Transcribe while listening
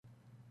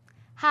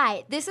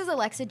Hi, this is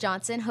Alexa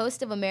Johnson,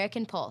 host of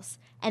American Pulse,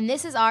 and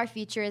this is Our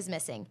Future is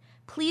Missing.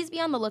 Please be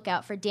on the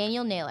lookout for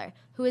Daniel Naylor,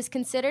 who is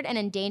considered an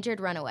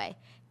endangered runaway.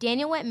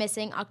 Daniel went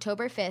missing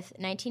October 5th,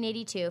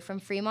 1982 from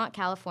Fremont,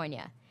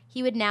 California.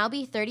 He would now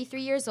be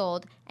 33 years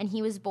old, and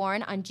he was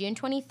born on June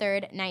 23,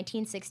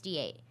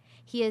 1968.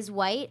 He is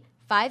white,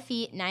 5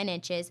 feet 9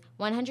 inches,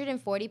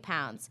 140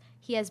 pounds.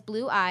 He has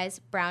blue eyes,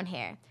 brown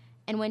hair.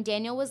 And when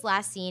Daniel was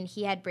last seen,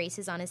 he had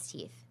braces on his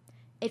teeth.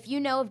 If you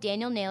know of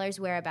Daniel Naylor's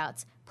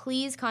whereabouts,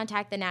 please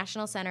contact the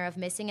National Center of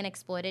Missing and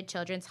Exploited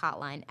Children's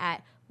Hotline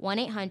at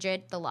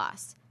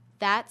 1-800-THE-LOSS.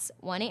 That's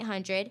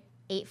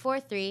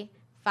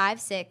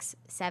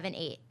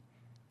 1-800-843-5678.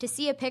 To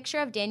see a picture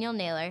of Daniel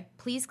Naylor,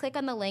 please click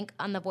on the link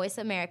on the Voice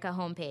America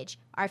homepage,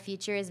 Our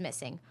Future is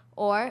Missing,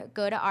 or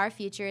go to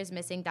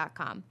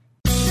ourfutureismissing.com.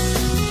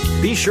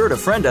 Be sure to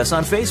friend us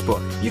on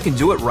Facebook. You can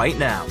do it right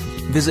now.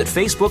 Visit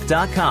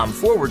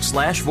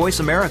facebook.com/Voice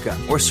America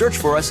or search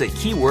for us at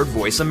keyword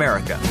Voice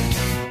America.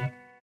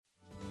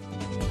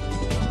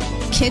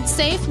 Kids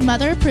safe,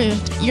 mother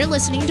approved. You're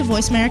listening to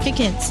Voice America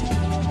Kids.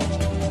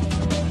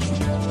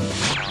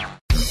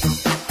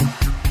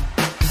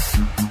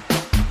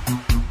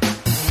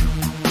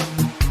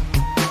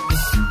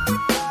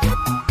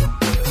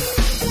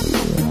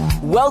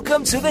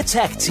 Welcome to the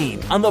Tech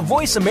Team on the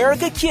Voice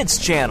America Kids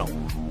channel.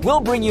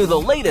 We'll bring you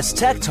the latest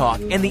tech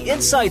talk and the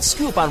inside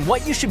scoop on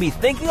what you should be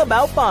thinking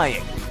about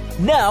buying.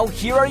 Now,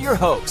 here are your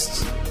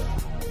hosts.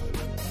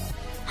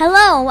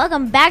 Hello and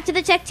welcome back to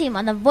the Tech Team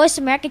on the Voice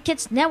America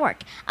Kids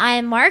Network. I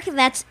am Mark,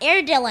 that's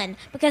Air Dylan,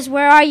 because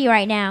where are you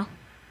right now?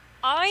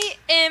 I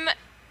am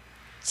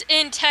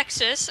in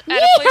Texas at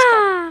a place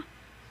called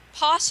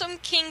Possum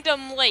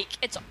Kingdom Lake.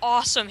 It's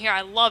awesome here.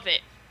 I love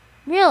it.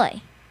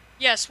 Really?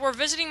 Yes, we're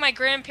visiting my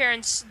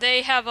grandparents.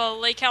 They have a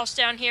lake house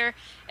down here,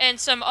 and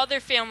some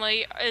other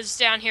family is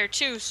down here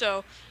too,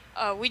 so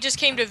we just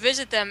came to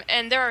visit them,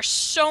 and there are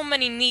so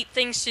many neat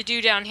things to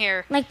do down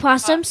here. Like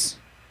possums?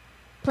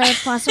 Play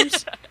with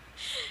possums?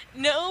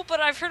 No,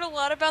 but I've heard a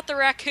lot about the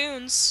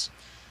raccoons.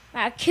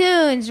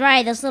 Raccoons,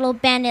 right, those little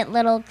bandit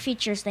little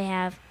creatures they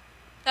have.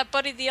 That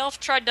Buddy the Elf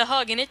tried to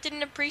hug, and it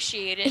didn't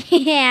appreciate it.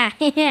 Yeah.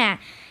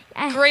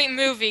 Great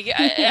movie.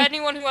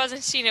 Anyone who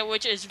hasn't seen it,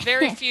 which is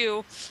very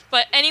few,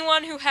 but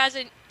anyone who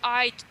hasn't,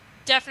 I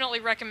definitely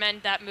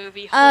recommend that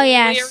movie. Oh,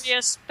 yes.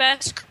 Hilarious,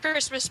 best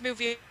Christmas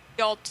movie of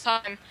all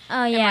time,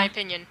 in my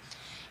opinion.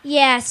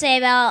 Yeah, say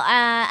about,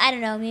 I don't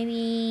know,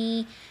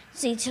 maybe,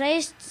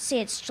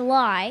 it's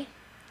July.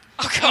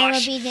 Oh,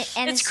 gosh.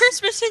 And it's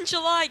Christmas in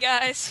July,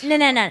 guys. No.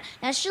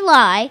 That's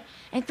July,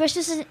 and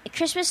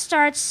Christmas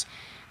starts,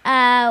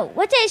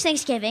 what day is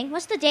Thanksgiving?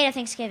 What's the date of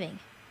Thanksgiving?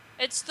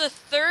 It's the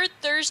third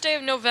Thursday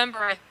of November,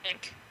 I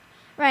think.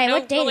 Right, no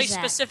what date really is that?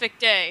 Specific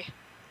day.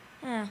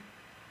 Oh.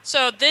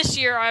 So this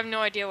year, I have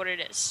no idea what it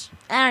is.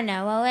 I don't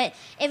know. Well, it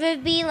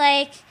would be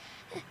like,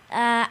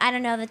 I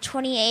don't know, the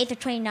 28th or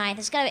 29th.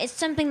 It's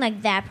something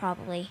like that,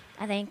 probably,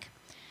 I think.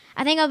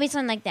 It'll be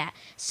something like that.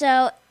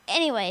 So,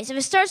 anyways, if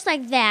it starts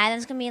like that, then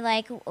it's going to be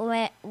like,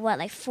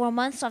 like 4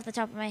 months off the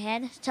top of my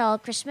head till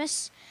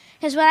Christmas?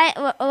 Because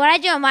what I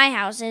do in my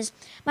house is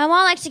my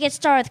mom likes to get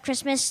started with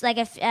Christmas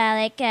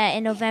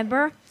in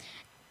November.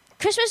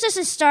 Christmas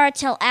doesn't start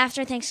till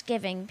after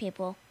Thanksgiving,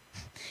 people.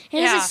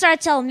 It doesn't start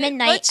till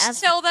midnight.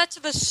 Let's tell that to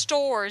the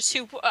stores.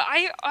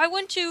 I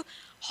went to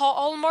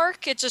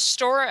Hallmark. It's a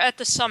store at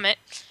the Summit.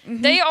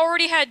 Mm-hmm. They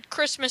already had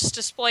Christmas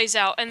displays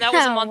out, and that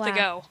was a month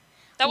ago.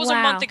 That was a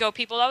month ago,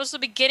 people. That was the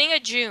beginning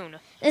of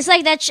June. It's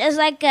like that. It's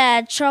like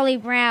Charlie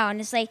Brown.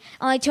 It's like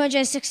only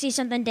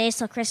 260-something days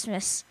till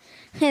Christmas.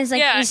 It's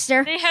like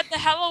Easter. They had the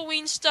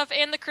Halloween stuff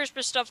and the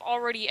Christmas stuff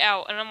already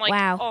out, and I'm like,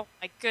 wow. Oh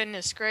my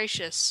goodness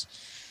gracious.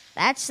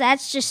 That's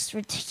just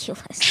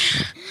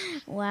ridiculous.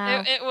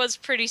 Wow. It was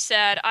pretty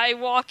sad. I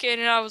walk in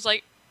and I was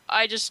like,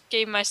 I just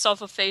gave myself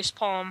a face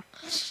palm.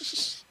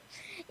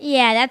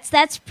 Yeah,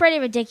 that's pretty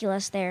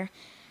ridiculous there.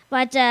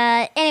 But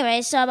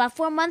anyway, so about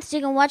 4 months you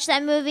can watch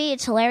that movie.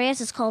 It's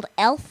hilarious. It's called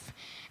Elf.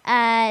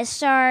 It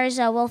stars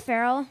Will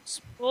Ferrell.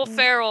 Will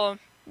Ferrell.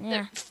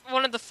 Yeah.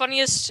 One of the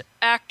funniest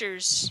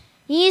actors.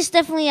 He's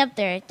definitely up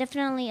there.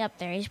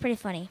 He's pretty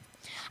funny.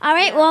 All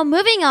right, well,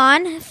 moving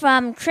on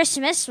from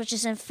Christmas, which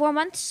is in 4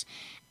 months,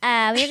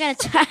 we're going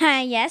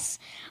to yes,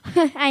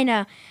 I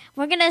know.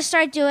 We're going to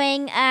start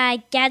doing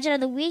Gadget of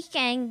the Week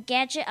and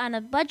Gadget on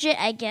a Budget,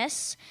 I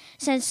guess.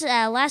 Since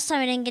last time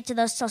we didn't get to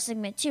those till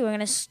segment 2, we're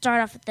going to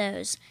start off with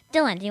those.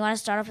 Dylan, do you want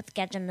to start off with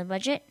Gadget on the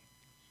Budget?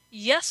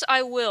 Yes,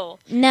 I will.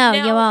 No,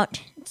 you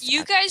won't.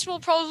 You guys will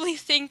probably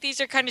think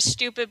these are kind of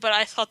stupid, but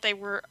I thought they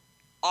were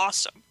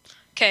awesome.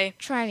 Okay.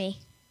 Try me.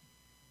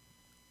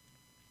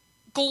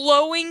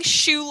 Glowing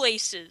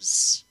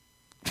shoelaces.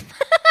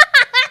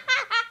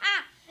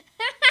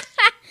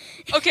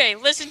 Okay,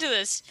 listen to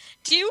this.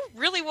 Do you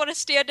really want to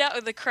stand out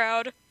in the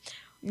crowd?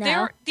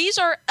 No. These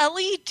are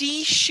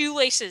LED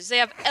shoelaces. They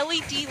have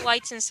LED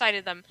lights inside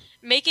of them,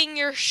 making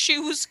your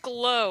shoes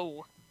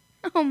glow.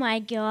 Oh my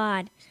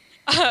god.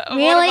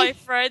 Really? One of my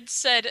friends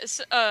said,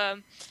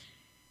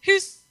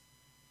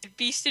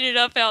 beasting it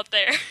up out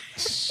there.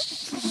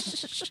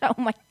 Oh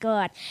my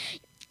god.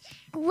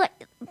 What?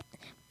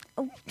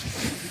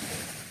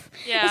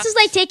 Yeah. This is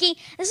like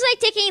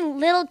taking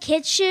little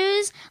kids'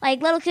 shoes,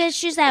 like little kids'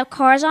 shoes that have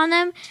cars on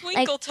them.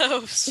 Twinkle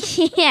toes.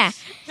 Yeah.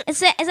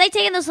 It's like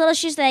taking those little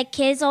shoes that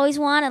kids always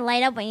want and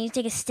light up when you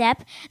take a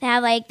step. That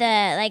have like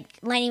the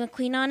Lightning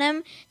McQueen on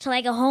them to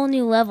like a whole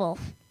new level.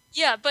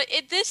 Yeah, but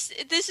this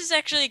is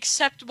actually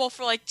acceptable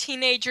for like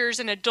teenagers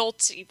and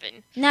adults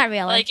even. Not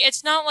really. Like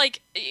it's not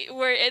like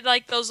where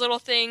like those little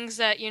things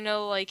that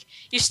like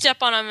you step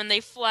on them and they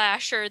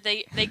flash or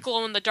they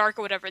glow in the dark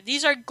or whatever.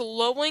 These are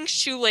glowing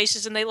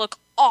shoelaces and they look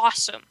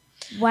awesome.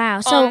 Wow.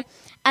 So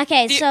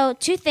so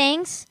two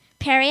things.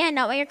 Perry, I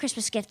know what your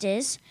Christmas gift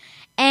is.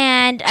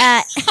 And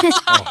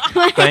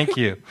thank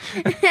you.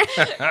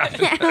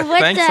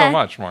 Thanks so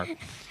much, Mark.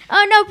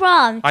 Oh, no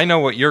problem. I know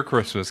what your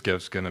Christmas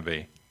gift's going to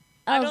be.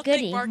 Oh,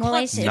 goody. More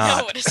laces.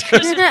 Know what his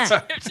Christmas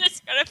gift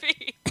is going to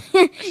be.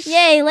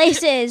 Yay,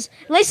 laces.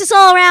 Laces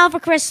all around for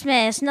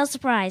Christmas. No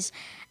surprise.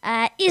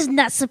 Is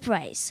not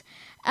surprise.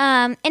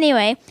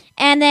 Anyway,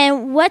 and then I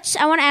want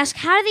to ask,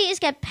 how do these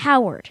get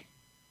powered?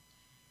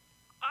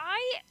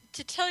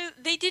 To tell you,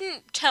 they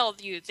didn't tell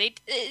you.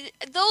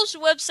 Those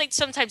websites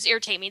sometimes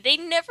irritate me. They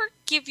never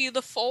give you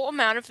the full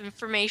amount of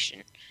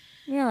information.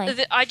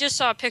 Really? I just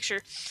saw a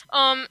picture.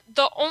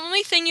 The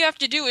only thing you have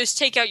to do is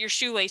take out your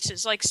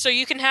shoelaces. Like, so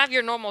you can have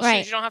your normal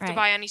shoes. You don't have to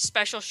buy any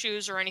special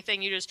shoes or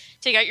anything. You just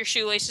take out your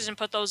shoelaces and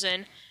put those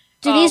in.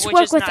 Do these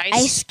work with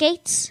ice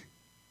skates?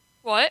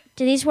 What?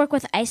 Do these work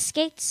with ice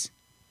skates?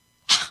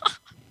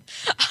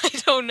 I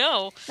don't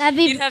know.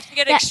 You'd have to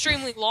get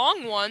extremely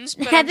long ones.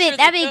 But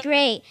that'd be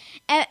great.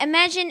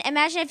 Imagine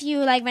if you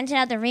like rented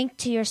out the rink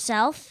to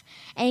yourself,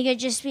 and you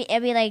could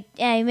it'd be like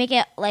you make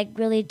it like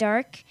really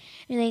dark.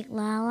 You're like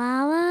la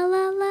la la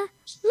la la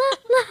la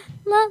la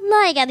la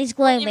la. You got these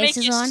glowing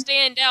laces on. Make you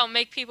stand out,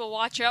 make people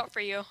watch out for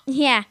you.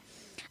 Yeah.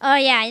 Oh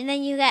yeah, and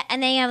then you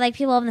have like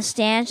people up in the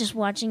stands just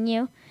watching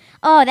you.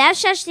 Oh,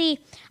 that's actually.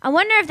 I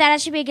wonder if that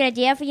actually be a good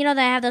idea. For they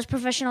have those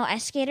professional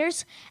ice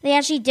skaters. They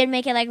actually did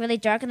make it like really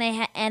dark,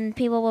 and and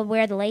people would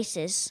wear the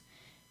laces.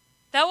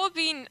 That would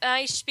be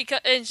nice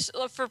because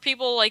for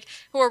people like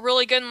who are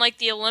really good in like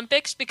the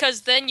Olympics,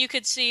 because then you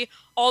could see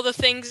all the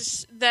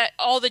things that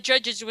all the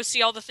judges would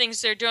see all the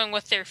things they're doing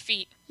with their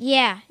feet.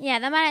 Yeah,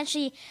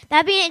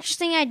 that'd be an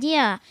interesting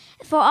idea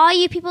for all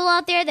you people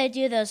out there that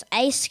do those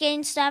ice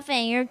skating stuff,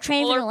 and you're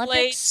trained for the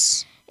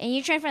Olympics. And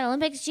you train for the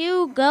Olympics,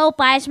 you go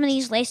buy some of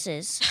these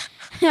laces.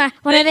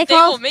 What are they called?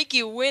 They will make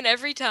you win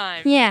every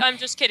time. Yeah. I'm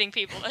just kidding,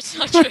 people. That's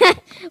not true.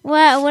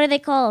 What are they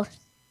called?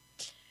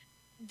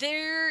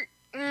 They're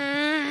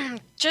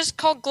just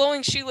called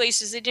glowing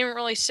shoelaces. They didn't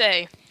really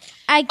say.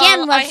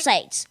 Again,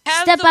 websites.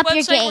 Step up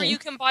your game. I have the website where you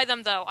can buy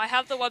them, though. I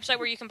have the website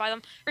where you can buy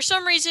them. For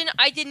some reason,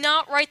 I did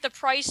not write the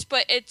price,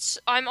 but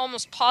I'm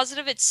almost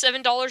positive it's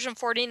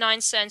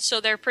 $7.49, so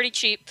they're pretty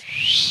cheap.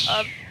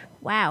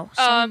 Wow,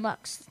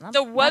 $7.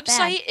 The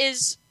website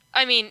is,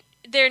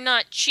 they're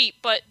not cheap,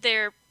 but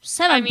they're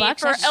 $7.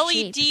 For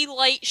LED cheap.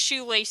 Light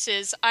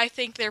shoelaces, I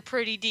think they're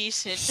pretty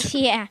decent.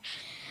 Yeah.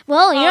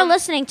 Well, you're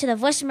listening to the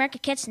Voice America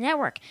Kids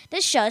Network.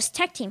 This show is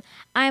Tech Team.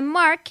 I'm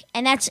Mark,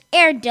 and that's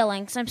Air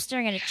Dilling, because I'm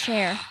staring at a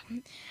chair.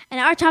 And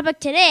our topic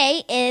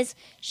today is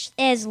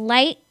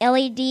light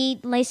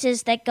LED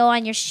laces that go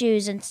on your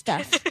shoes and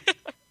stuff.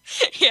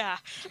 Yeah,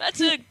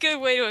 that's a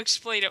good way to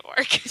explain it,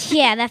 Mark.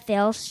 Yeah, that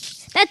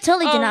fails. That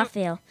totally did not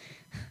fail.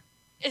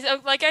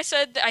 Like I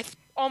said, I'm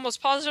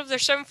almost positive they're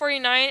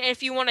 $7.49. And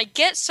if you want to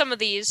get some of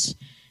these,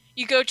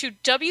 you go to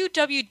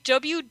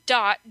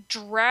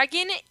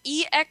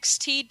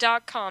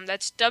www.dragonext.com.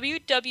 That's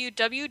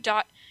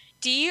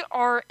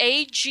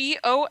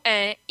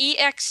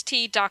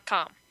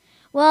www.dragonext.com.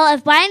 Well,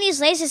 if buying these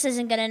laces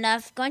isn't good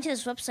enough, going to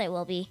this website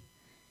will be.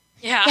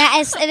 Yeah. Yeah,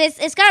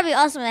 it's got to be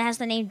awesome that it has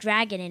the name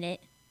Dragon in it.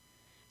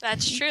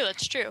 That's true.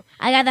 That's true.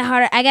 I got the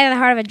heart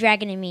of a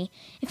dragon in me.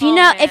 If you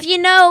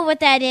know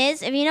what that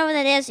is,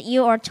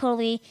 you are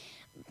totally.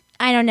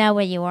 I don't know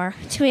what you are,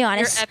 to be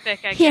honest. You're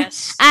epic, I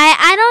guess.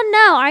 I don't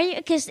know. Are you?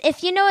 Because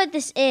if you know what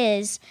this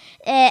is,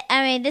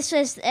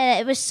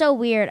 it was so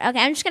weird. Okay,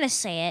 I'm just gonna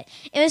say it.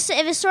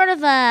 It was sort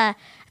of a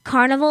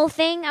carnival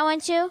thing I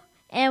went to.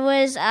 It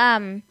was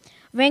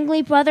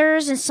Ringling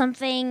Brothers and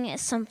something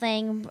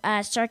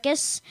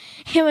circus.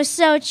 It was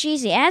so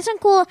cheesy. It had some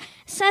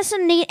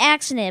neat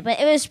acts in it, but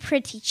it was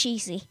pretty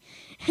cheesy.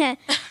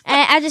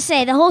 I just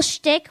say the whole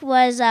shtick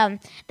was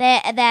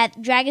that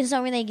dragons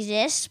don't really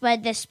exist,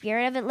 but the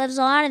spirit of it lives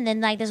on. And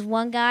then like this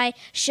one guy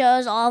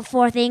shows all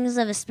four things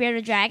of a spirit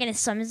of a dragon and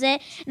summons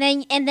it,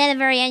 and then at the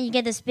very end you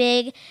get this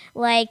big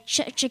like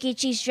Chuck E.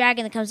 Cheese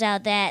dragon that comes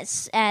out that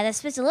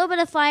spits a little bit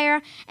of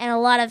fire and a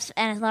lot of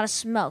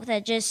smoke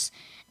that just.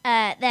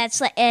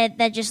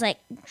 That just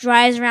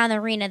drives around the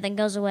arena, then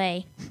goes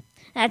away.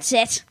 That's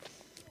it.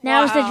 That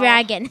was the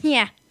dragon.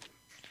 Yeah.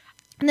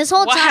 And this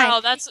whole time.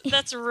 Wow, that's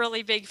a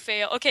really big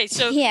fail. Okay,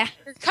 so yeah.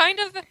 You're kind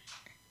of.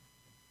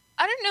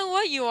 I don't know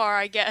what you are,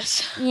 I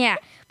guess. Yeah,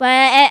 but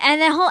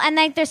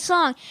and their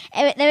song,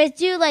 they would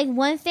do like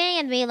one thing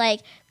and be like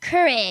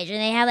courage,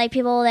 and they have like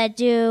people that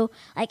do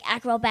like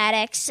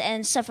acrobatics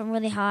and stuff from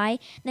really high.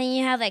 Then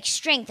you have like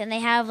strength, and they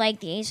have like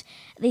these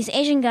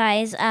Asian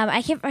guys.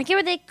 I can't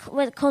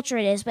what culture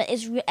it is, but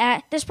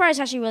this part is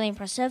actually really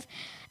impressive.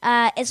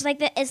 It's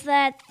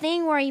that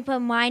thing where you put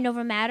mind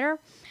over matter.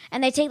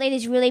 And they take like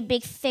these really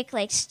big, thick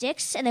like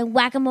sticks, and they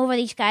whack them over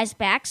these guys'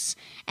 backs,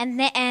 and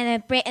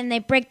they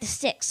break the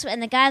sticks. And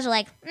the guys are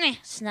like,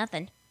 "It's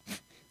nothing,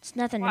 it's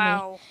nothing to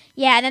me."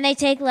 Yeah, and then they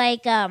take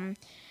like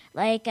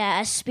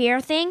a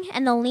spear thing,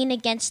 and they'll lean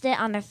against it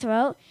on their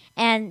throat,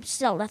 and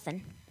still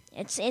nothing.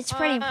 It's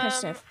pretty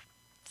impressive.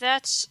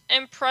 That's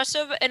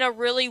impressive in a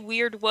really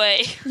weird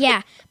way.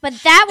 Yeah, but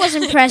that was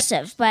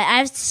impressive. But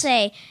I'd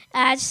say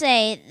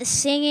the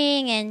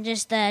singing and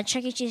just the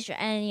Chuck E. Cheese.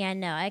 And yeah,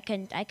 no, I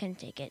couldn't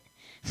take it.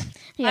 To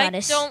be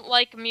honest. I don't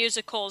like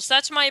musicals.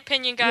 That's my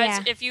opinion, guys.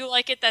 Yeah. If you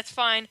like it, that's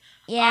fine.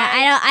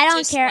 Yeah, I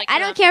don't care. I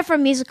don't care for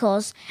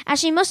musicals.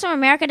 Actually, most of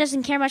America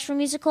doesn't care much for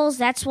musicals.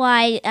 That's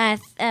why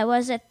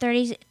was it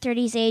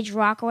 30s age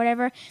rock or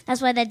whatever?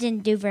 That's why that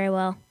didn't do very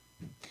well.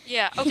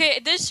 Yeah, okay,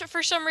 this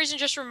for some reason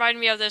just reminded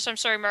me of this. I'm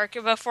sorry, Mark,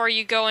 before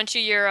you go into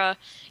your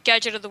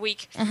Gadget of the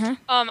Week.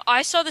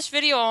 I saw this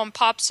video on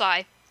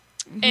PopSci.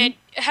 And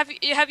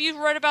have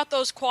you read about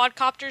those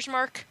quadcopters,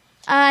 Mark?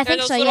 I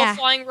think so, yeah. Those little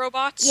flying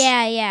robots?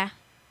 Yeah.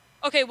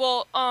 Okay,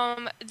 well,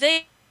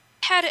 they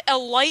had a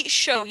light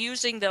show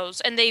using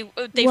those, and they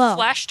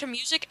flashed to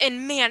music,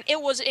 and man,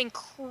 it was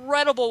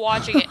incredible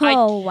watching it.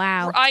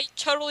 Wow. I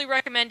totally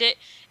recommend it.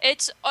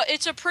 It's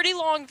a pretty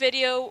long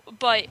video,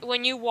 but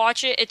when you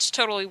watch it, it's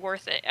totally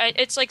worth it.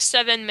 It's like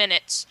 7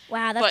 minutes.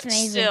 Wow, that's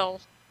amazing.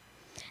 Still.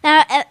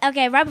 Now,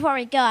 okay, right before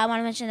we go, I want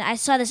to mention that I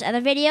saw this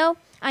other video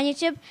on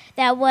YouTube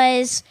that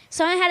was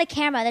someone had a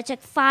camera that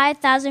took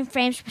 5,000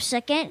 frames per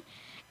second,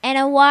 and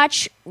it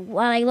watched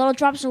like little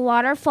drops of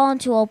water fall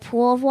into a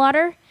pool of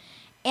water.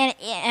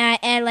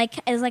 And like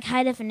it was like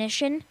high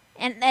definition,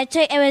 and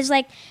it was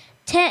like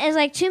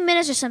 2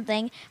 minutes or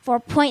something for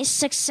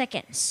 0.6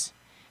 seconds.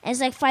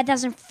 It's like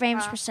 5,000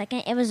 frames per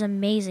second. It was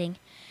amazing.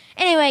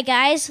 Anyway,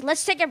 guys,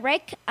 let's take a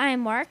break. I'm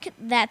Mark.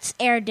 That's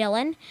Air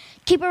Dylan.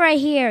 Keep it right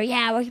here.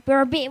 Yeah,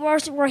 we're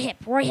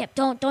hip. We're hip.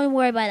 Don't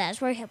worry about us.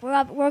 We're hip. We're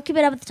up. We're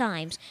keeping up with the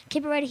times.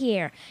 Keep it right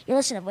here. You're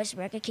listening to Voice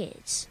America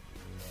Kids.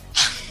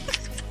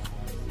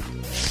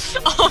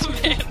 Oh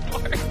man,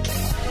 Mark.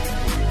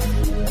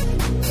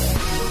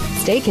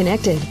 Stay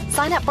connected.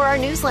 Sign up for our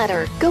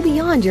newsletter. Go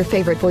beyond your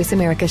favorite Voice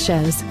America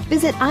shows.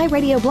 Visit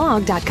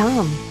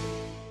iradioblog.com.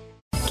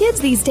 Kids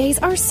these days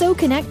are so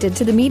connected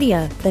to the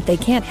media that they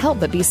can't help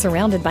but be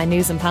surrounded by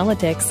news and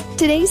politics.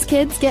 Today's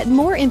kids get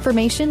more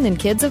information than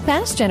kids of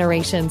past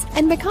generations,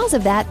 and because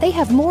of that, they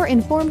have more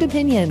informed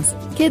opinions.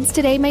 Kids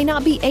today may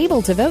not be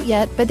able to vote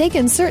yet, but they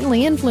can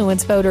certainly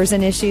influence voters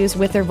and issues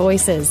with their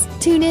voices.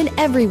 Tune in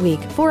every week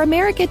for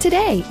America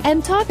Today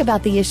and talk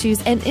about the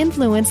issues and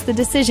influence the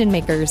decision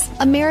makers.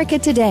 America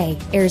Today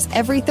airs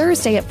every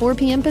Thursday at 4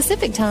 p.m.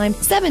 Pacific Time,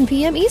 7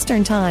 p.m.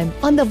 Eastern Time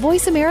on the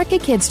Voice America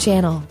Kids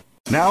channel.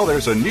 Now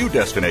there's a new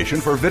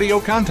destination for video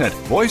content,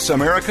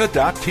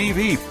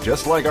 voiceamerica.tv.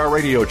 Just like our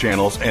radio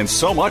channels and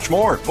so much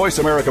more. Voice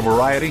America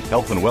Variety,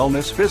 Health and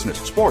Wellness, Business,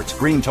 Sports,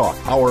 Green Talk,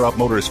 Power Up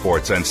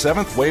Motorsports, and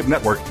Seventh Wave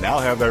Network now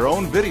have their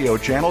own video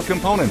channel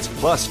components.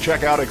 Plus,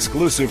 check out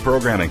exclusive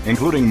programming,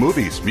 including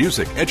movies,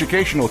 music,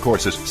 educational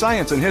courses,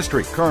 science and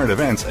history, current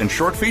events, and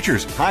short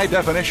features.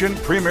 High-definition,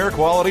 premier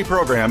quality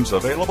programs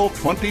available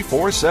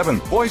 24/7.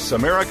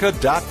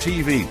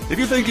 VoiceAmerica.tv. If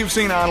you think you've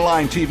seen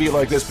online TV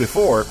like this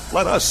before,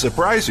 let us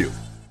surprise you.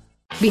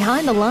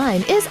 Behind the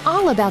Line is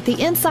all about the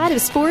inside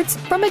of sports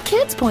from a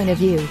kid's point of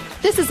view.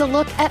 This is a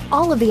look at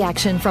all of the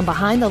action from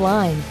behind the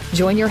line.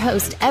 Join your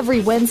host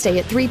every Wednesday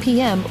at 3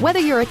 p.m., whether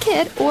you're a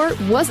kid or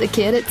was a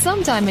kid at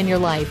some time in your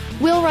life.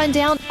 We'll run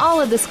down all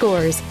of the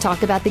scores,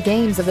 talk about the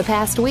games of the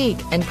past week,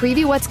 and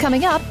preview what's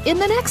coming up in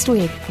the next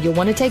week. You'll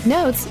want to take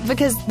notes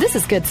because this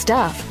is good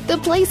stuff. The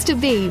place to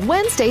be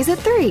Wednesdays at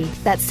 3.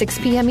 That's 6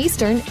 p.m.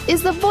 Eastern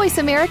is the Voice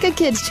America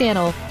Kids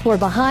channel for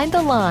Behind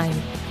the Line.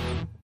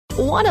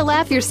 Want to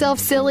laugh yourself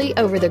silly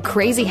over the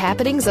crazy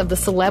happenings of the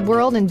celeb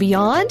world and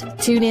beyond?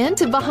 Tune in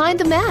to Behind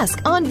the Mask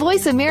on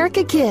Voice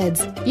America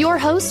Kids. Your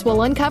hosts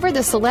will uncover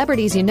the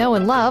celebrities you know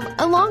and love,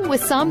 along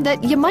with some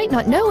that you might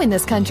not know in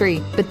this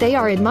country, but they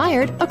are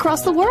admired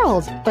across the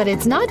world. But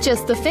it's not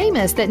just the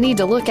famous that need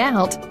to look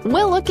out.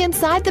 We'll look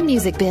inside the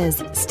music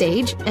biz,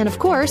 stage, and of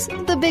course,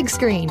 the big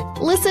screen.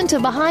 Listen to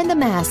Behind the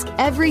Mask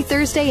every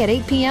Thursday at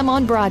 8 p.m.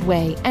 on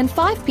Broadway and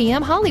 5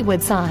 p.m.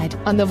 Hollywood side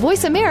on the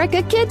Voice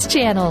America Kids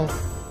channel.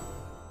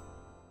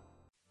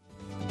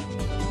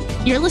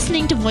 You're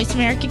listening to Voice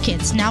America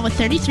Kids, now with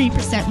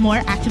 33%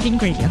 more active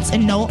ingredients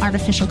and no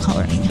artificial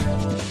coloring.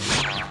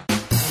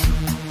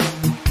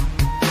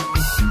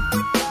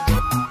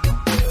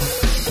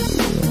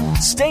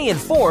 Stay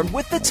informed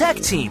with the Tech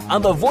Team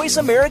on the Voice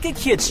America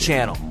Kids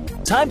channel.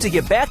 Time to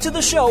get back to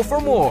the show for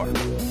more.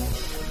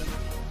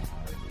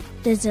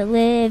 Does it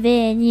live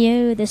in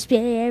you, the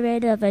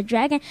spirit of a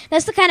dragon?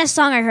 That's the kind of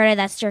song I heard at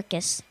that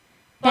circus.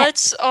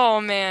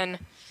 Oh man.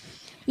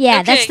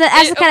 Yeah, Okay,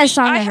 that's the kind of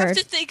song I have heard.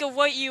 to think of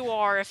what you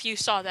are if you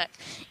saw that.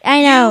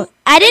 I know.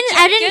 I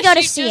didn't go to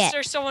you see just it.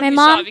 Are someone My who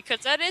mom. saw it because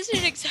that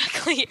isn't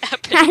exactly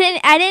epic.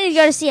 I didn't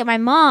go to see it. My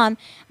mom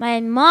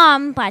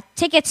bought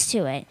tickets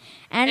to it.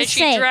 And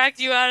she dragged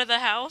you out of the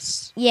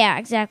house? Yeah,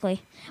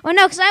 exactly. Well,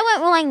 no, because I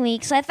went willingly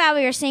because I thought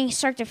we were seeing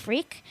Cirque du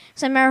Freak.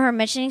 So I remember her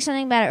mentioning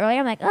something about it earlier.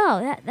 I'm like,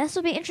 oh, this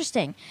will be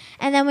interesting.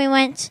 And then we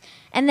went,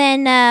 and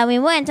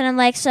I'm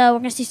like, so we're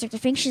going to see Cirque du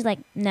Freak? She's like,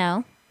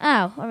 no.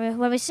 Oh, what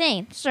are we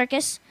seeing?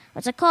 Circus?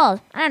 What's it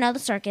called? I don't know, the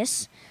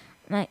circus.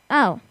 I'm like,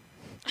 oh,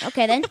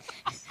 okay then.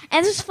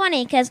 And this is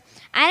funny because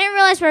I didn't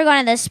realize we were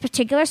going to this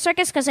particular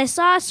circus because I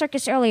saw a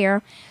circus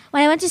earlier.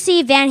 When I went to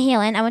see Van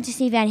Halen, I went to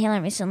see Van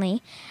Halen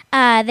recently.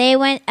 They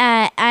went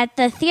at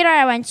the theater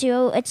I went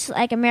to. It's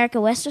like America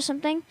West or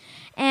something,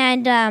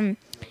 and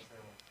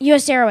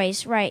U.S.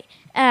 Airways, right?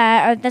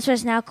 Or that's what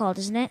it's now called,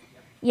 isn't it?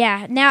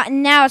 Yeah.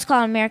 Now it's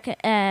called American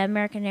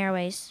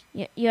Airways,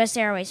 U.S.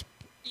 Airways.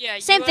 Yeah.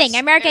 Same US thing.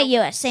 America, Airways.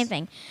 U.S. Same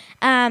thing.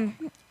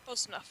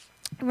 Close enough.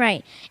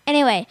 Right.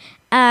 Anyway,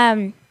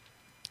 and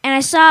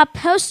I saw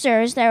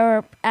posters that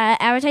were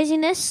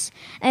advertising this.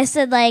 And it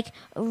said, like,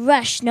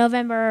 Rush,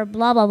 November,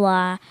 blah, blah,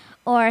 blah.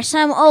 Or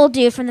some old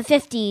dude from the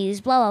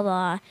 50s, blah,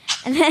 blah,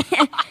 blah.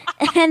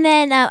 And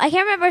then I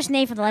can't remember his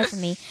name for the life of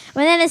me.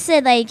 But then it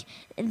said, like,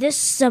 this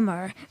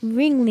summer,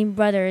 Ringling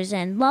Brothers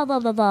and blah, blah,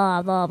 blah,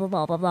 blah, blah, blah,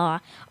 blah, blah, blah,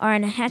 are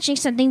hatching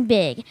something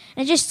big.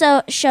 And it just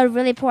showed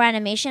really poor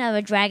animation of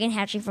a dragon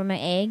hatching from an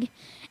egg.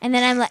 And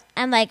then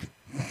I'm like,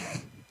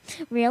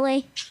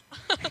 really?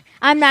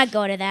 I'm not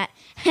going to that.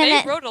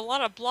 They wrote a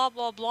lot of blah,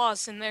 blah,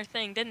 blahs in their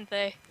thing, didn't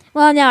they?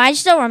 Well, no, I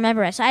just don't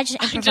remember it, so I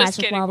just improvised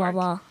with kidding, blah, blah, Mark.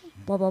 blah.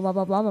 Blah, blah, blah,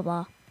 blah, blah, blah,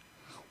 blah.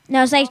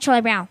 No, it's like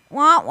Charlie Brown.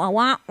 Wah, wah,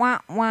 wah, wah,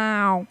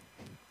 wow.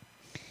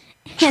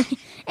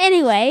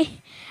 Anyway,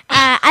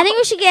 I think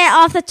we should get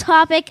off the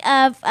topic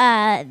of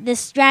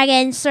this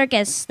dragon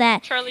circus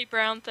that... Charlie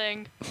Brown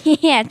thing.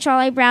 Yeah,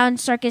 Charlie Brown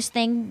circus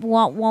thing,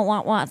 wah, wah,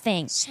 wah, wah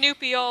thing.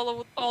 Snoopy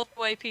all the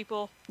way,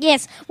 people.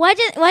 Yes, why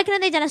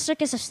couldn't they done a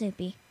circus of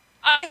Snoopy?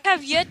 I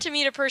have yet to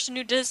meet a person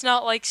who does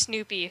not like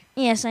Snoopy.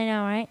 Yes, I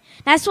know, right?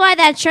 That's why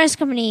that insurance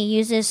company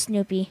uses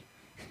Snoopy.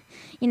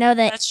 You know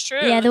that. That's true.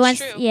 Yeah, that's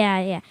true. True.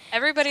 Yeah.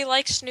 Everybody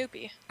likes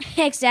Snoopy.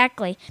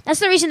 Exactly. That's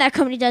the reason that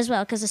company does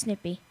well, because of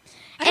Snoopy.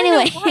 I don't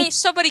know why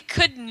somebody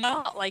could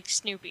not like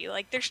Snoopy.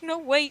 Like, there's no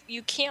way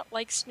you can't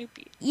like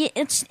Snoopy. Yeah,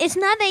 it's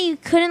not that you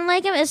couldn't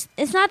like him. It's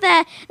not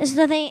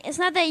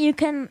that you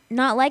can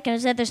not like him.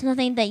 It's that there's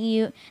nothing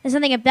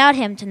about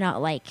him to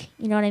not like.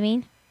 You know what I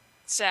mean?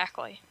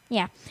 Exactly.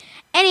 Yeah.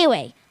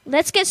 Anyway,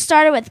 let's get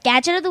started with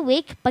Gadget of the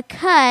Week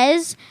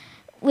because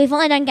we've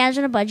only done Gadget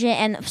on a Budget,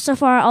 and so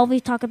far all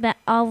we talk about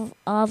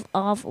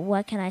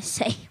what can I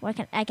say? I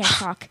can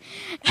talk.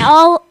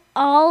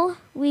 all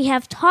we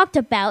have talked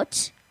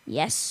about.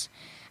 Yes,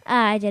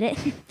 I did it.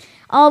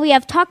 All we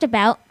have talked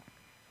about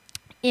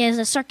is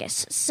a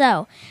circus.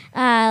 So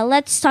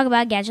let's talk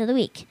about Gadget of the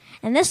Week.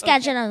 And this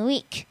Gadget of the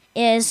Week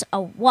is a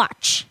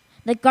watch.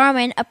 The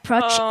Garmin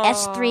Approach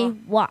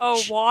S3 watch.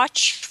 A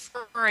watch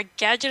for a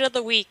Gadget of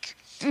the Week.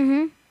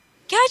 Mm-hmm.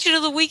 Gadget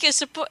of the Week is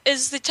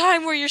the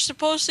time where you're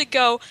supposed to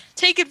go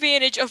take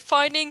advantage of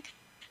finding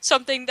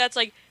something that's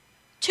like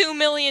 $2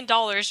 million,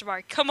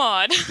 Mark. Come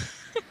on.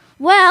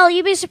 Well,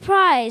 you'd be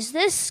surprised.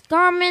 This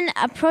Garmin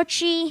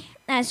Approach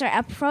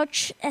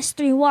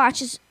S3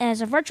 watch is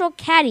a virtual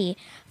caddy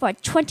for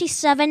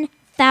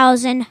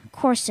 27,000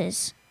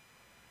 courses.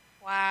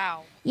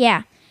 Wow.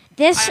 Yeah.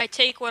 I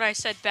take what I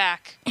said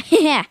back.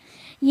 Yeah.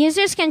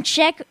 Users can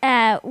check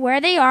where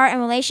they are in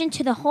relation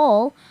to the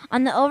hole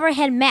on the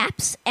overhead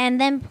maps and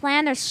then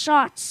plan their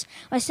shots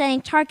by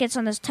setting targets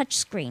on this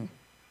touchscreen.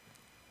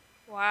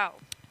 Wow.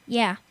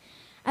 Yeah.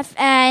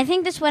 I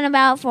think this went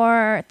about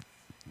for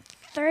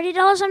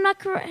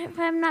 $30, if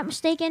I'm not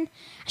mistaken.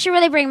 I should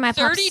really bring my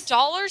pups.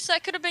 $30?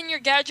 That could have been your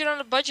Gadget on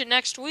a Budget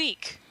next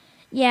week.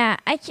 Yeah,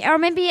 or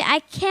maybe I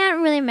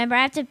can't really remember.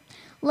 I have to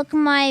look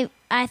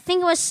I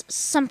think it was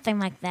something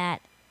like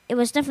that. It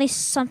was definitely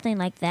something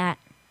like that.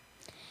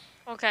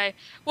 Okay.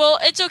 Well,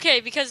 it's okay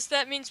because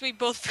that means we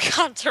both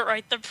forgot to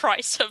write the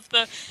price of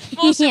the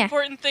most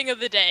important thing of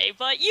the day.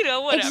 But,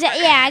 whatever.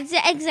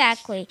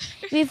 Exactly.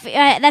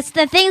 That's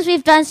the things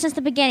we've done since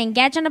the beginning.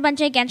 Gadget on a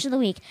Budget, Gadget of the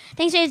Week.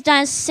 Things we've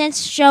done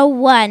since show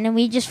 1, and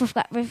we just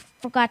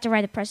forgot to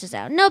write the prices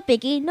out. No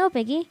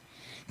biggie.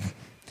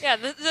 Yeah,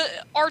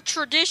 our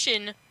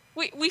tradition...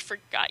 We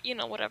forgot,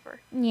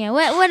 whatever. Yeah,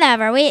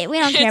 whatever. We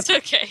don't care. It's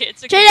okay.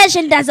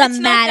 Tradition doesn't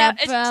matter,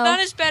 bro. It's not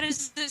as bad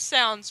as it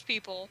sounds,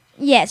 people.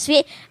 Yes,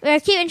 we're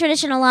keeping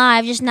tradition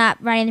alive, just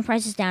not writing the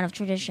prices down of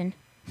tradition.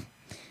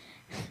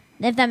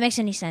 If that makes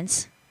any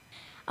sense.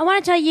 I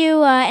want to tell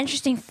you an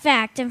interesting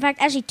fact. In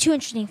fact, actually 2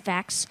 interesting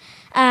facts.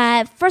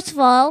 First of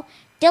all,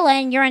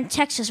 Dylan, you're in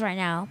Texas right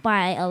now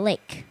by a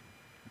lake.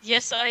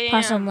 Yes, I am.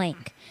 Possum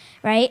Lake,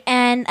 right?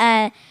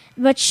 And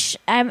which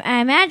I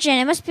imagine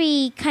it must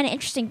be kind of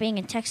interesting being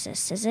in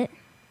Texas, is it?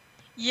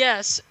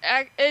 Yes,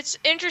 it's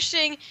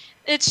interesting.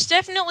 It's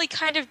definitely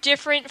kind of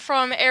different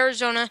from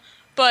Arizona,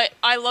 but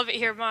I love it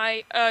here.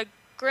 My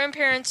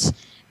grandparents,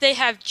 They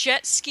have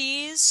jet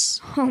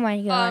skis. Oh my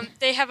God.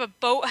 They have a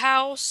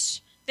boathouse.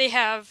 They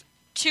have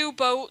 2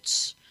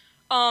 boats.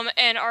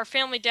 And our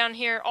family down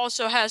here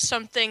also has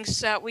some things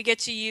that we get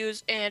to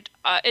use, and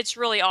it's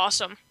really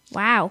awesome.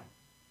 Wow.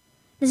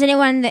 Does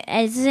anyone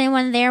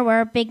there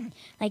wear big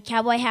like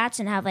cowboy hats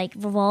and have like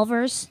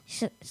revolvers,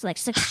 like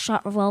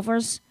 6-shot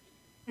revolvers?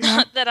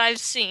 Not that I've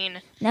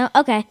seen. No.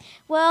 Okay.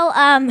 Well,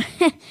 and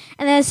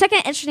the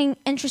second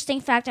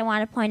interesting fact I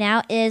want to point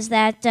out is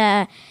that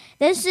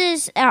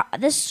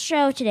this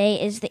show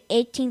today is the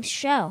 18th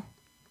show.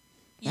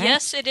 Right?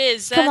 Yes, it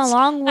is. Come a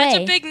long way.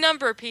 That's a big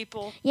number,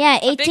 people. Yeah,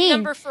 18. A big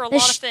number for a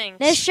lot of things.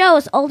 This show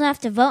is old enough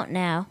to vote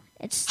now.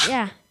 It's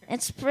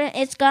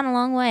gone a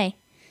long way.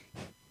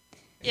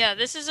 Yeah,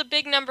 this is a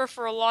big number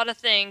for a lot of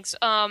things.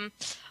 A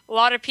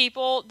lot of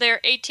people,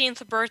 their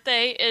 18th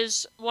birthday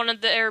is one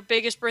of their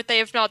biggest birthday,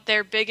 if not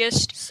their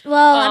biggest.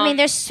 Well, I mean,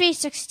 there's Sweet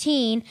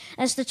 16.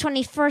 That's the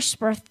 21st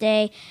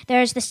birthday.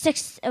 There's the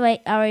 6th.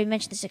 Wait, I already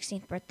mentioned the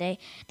 16th birthday.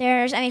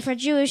 For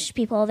Jewish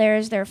people,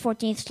 there's their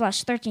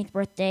 14th/13th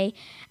birthday.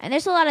 And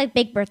there's a lot of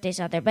big birthdays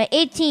out there. But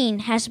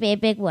 18 has to be a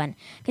big one.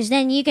 Because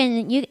then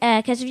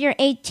because if you're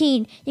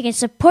 18, you can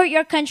support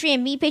your country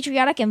and be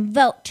patriotic and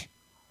vote.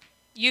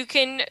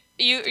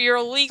 You're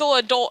a legal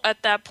adult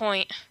at that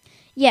point.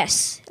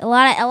 Yes, a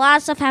lot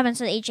of stuff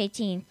happens at age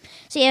 18.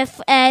 See,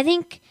 I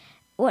think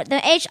what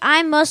the age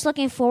I'm most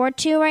looking forward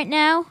to right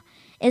now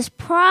is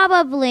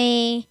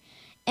probably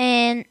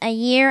in a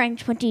year and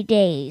 20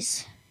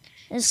 days.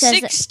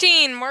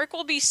 16. Mark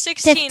will be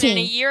 16 15. in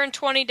a year and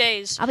 20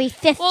 days. I'll be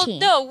 15. Well,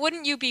 no,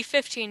 wouldn't you be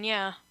 15?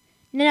 Yeah.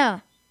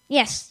 No.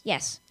 Yes.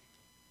 Yeah.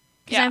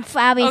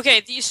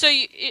 Okay, so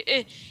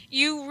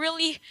you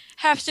really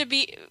have to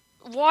be.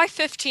 Why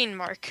 15,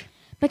 Mark?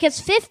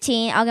 Because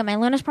 15, I'll get my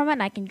learner's permit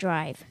and I can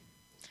drive.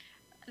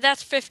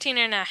 That's 15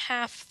 and a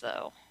half,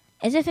 though.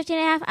 Is it 15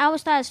 and a half? I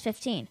always thought it was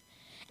 15.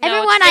 No,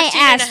 everyone I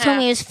asked told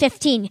me it was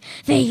 15.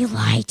 They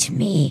lied to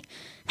me.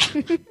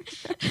 Okay.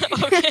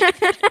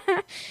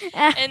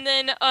 And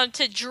then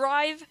to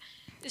drive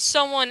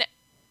someone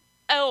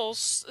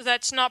else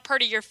that's not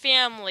part of your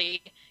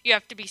family, you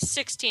have to be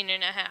 16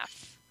 and a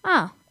half.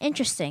 Oh,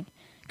 interesting.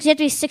 Because you have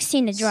to be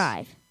 16 to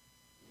drive.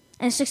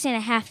 And 16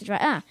 and a half to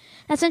drive. Ah,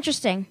 that's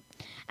interesting.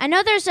 I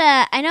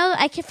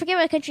I can forget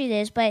what country it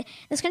is, but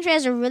this country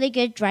has a really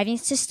good driving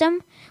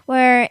system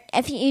where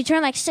if you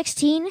turn like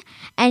 16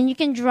 and you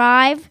can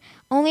drive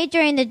only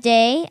during the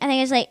day. I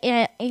think it's like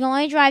you can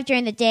only drive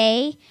during the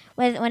day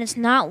when it's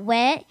not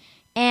wet.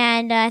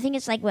 And I think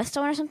it's like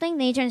Whetstone or something.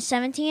 Then you turn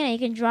 17 and you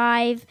can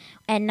drive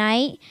at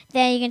night.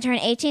 Then you can turn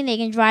 18, then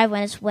you can drive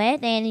when it's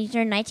wet. Then you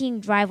turn 19,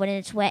 you drive when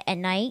it's wet at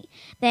night.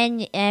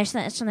 Then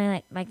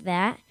something like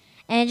that.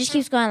 And it just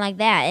keeps going like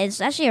that. It's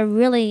actually a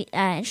really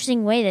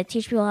interesting way to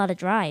teach people how to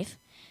drive.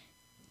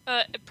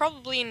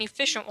 Probably an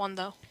efficient one,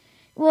 though.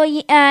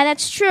 Well,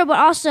 that's true, but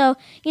also,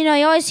 you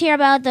always hear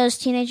about those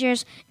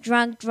teenagers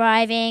drunk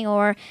driving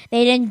or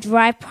they didn't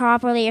drive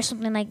properly or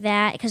something like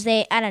that because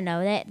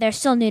they're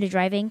still new to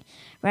driving,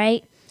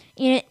 right?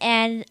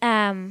 And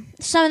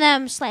some of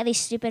them slightly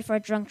stupid for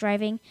drunk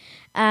driving.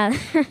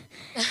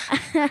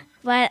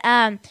 But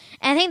I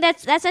think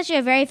that's actually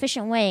a very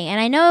efficient way.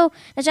 And I know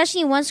there's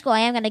actually one school I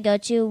am going to go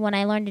to when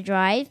I learn to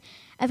drive.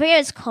 I forget what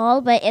it's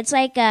called, but it's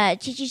like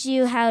teaches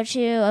you how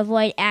to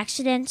avoid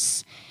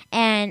accidents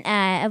and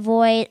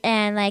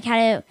like how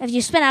to, if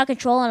you spin out of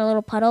control in a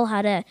little puddle,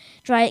 how to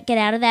get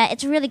out of that.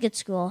 It's a really good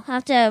school. I'll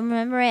have to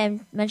remember it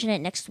and mention it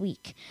next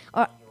week.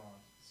 Or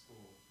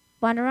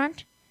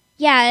Bondurant?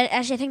 Yeah,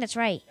 actually I think that's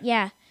right.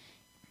 Yeah.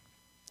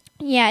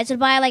 Yeah, it's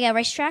by like a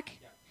racetrack?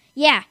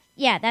 Yeah,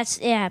 that's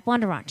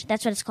Bondurant.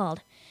 That's what it's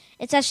called.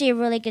 It's actually a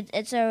really good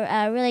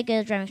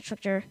driving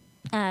instructor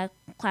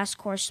class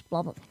course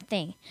blah blah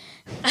thing.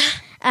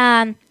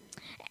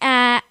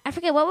 I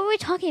forget what were we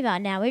talking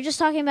about now. We were just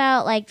talking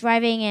about like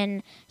driving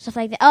and stuff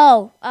like that.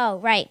 Oh,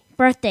 right,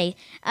 birthday.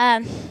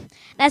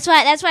 That's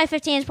why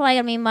 15 is probably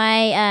gonna be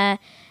my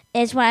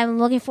is what I'm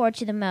looking forward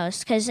to the most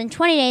because in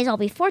 20 days I'll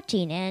be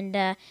 14 and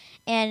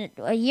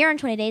a year and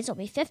 20 days I'll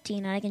be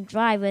 15 and I can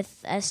drive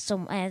with as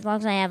long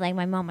as I have like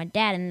my mom and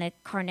dad in the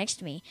car next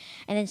to me.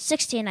 And then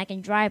 16 I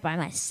can drive by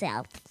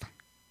myself.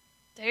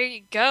 There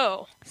you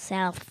go.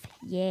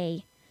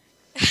 Yay.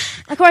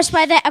 Of course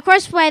by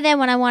then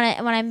when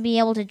I be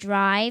able to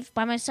drive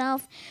by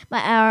myself,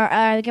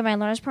 or get my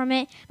learner's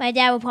permit, my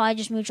dad will probably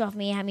just mooch off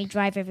me and have me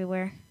drive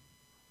everywhere.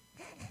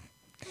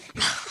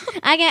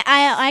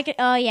 I could.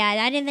 Oh yeah,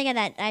 I didn't think of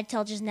that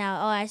until just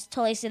now. Oh, I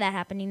totally see that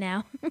happening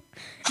now.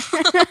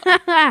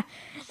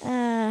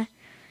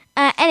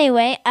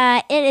 Anyway,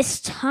 it is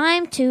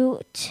time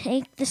to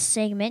take the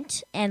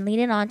segment and lead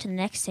it on to the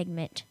next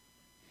segment.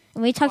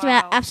 And we talked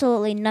about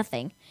absolutely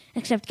nothing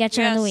except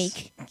Gadget of the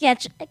Week.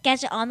 Gadget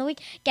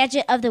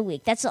of the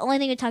Week. That's the only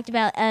thing we talked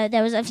about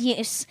that was of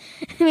use.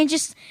 I mean,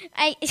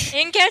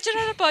 And Gadget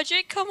on a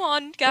Budget. Come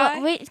on, guy.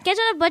 Well, Gadget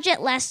on a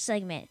Budget last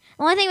segment.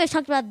 The only thing we've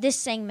talked about this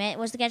segment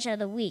was the Gadget of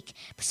the Week.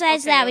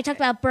 Besides that, we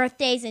talked about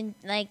birthdays and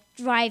like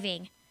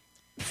driving.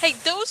 Hey,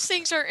 those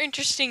things are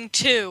interesting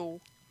too.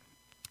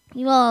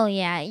 Well,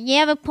 yeah, you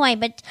have a point,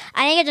 but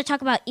I didn't get to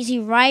talk about Easy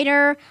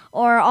Rider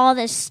or all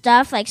this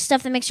stuff, like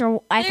stuff that makes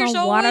your iPhone There's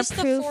always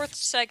waterproof. the fourth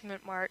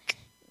segment, Mark.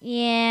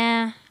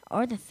 Yeah,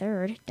 or the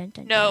third. Dun,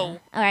 dun, No.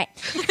 dun. All right.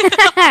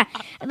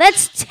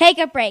 Let's take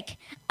a break.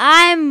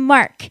 I'm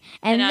Mark,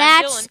 and I'm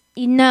that's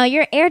no,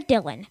 you're Air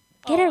Dylan.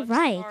 Get it I'm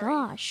right, sorry.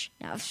 gosh.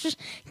 No, just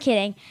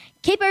kidding.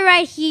 Keep it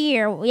right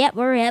here. Yep,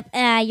 we're up.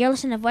 You're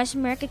listening to Voice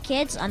America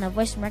Kids on the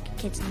Voice America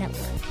Kids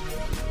Network.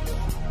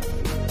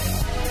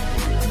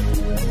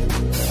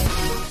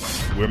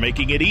 We're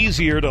making it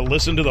easier to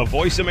listen to the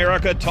Voice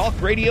America Talk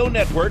Radio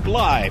Network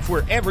live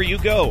wherever you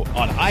go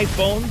on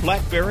iPhone,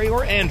 BlackBerry,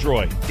 or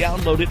Android.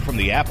 Download it from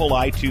the Apple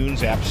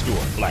iTunes App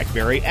Store,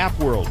 BlackBerry App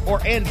World, or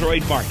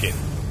Android Market.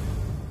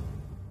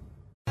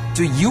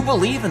 Do you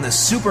believe in the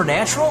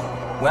supernatural?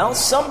 Well,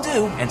 some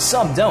do and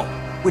some don't,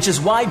 which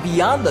is why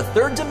Beyond the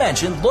Third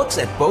Dimension looks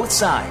at both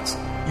sides.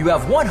 You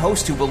have one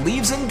host who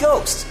believes in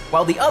ghosts,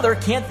 while the other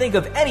can't think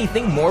of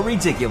anything more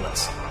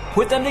ridiculous.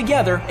 Put them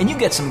together and you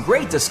get some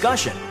great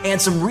discussion and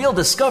some real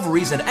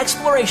discoveries and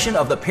exploration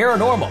of the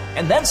paranormal,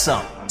 and then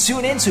some.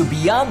 Tune in to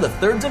Beyond the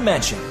Third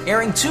Dimension,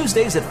 airing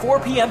Tuesdays at 4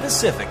 p.m.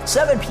 Pacific,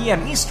 7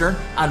 p.m. Eastern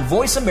on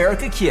Voice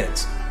America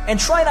Kids. And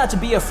try not to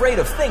be afraid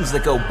of things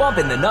that go bump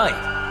in the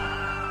night.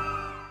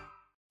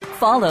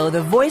 Follow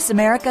the Voice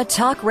America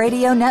Talk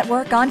Radio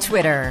Network on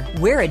Twitter.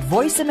 We're at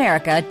Voice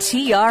America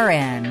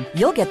TRN.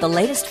 You'll get the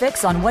latest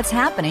fix on what's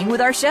happening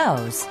with our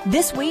shows,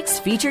 this week's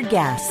featured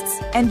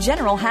guests, and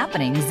general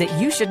happenings that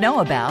you should know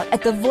about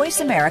at the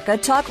Voice America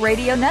Talk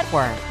Radio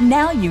Network.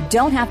 Now you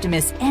don't have to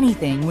miss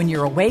anything when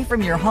you're away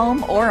from your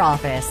home or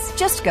office.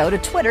 Just go to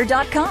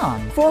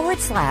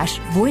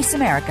twitter.com/Voice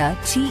America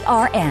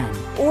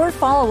TRN or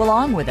follow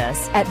along with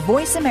us at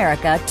Voice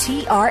America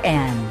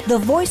TRN, the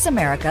Voice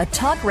America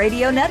Talk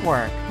Radio Network.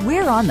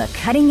 We're on the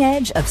cutting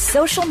edge of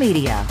social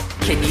media.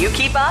 Can you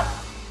keep up?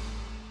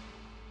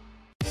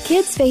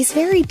 Kids face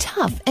very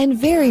tough and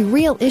very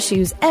real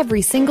issues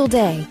every single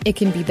day. It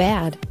can be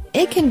bad.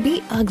 It can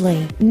be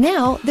ugly.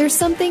 Now there's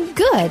something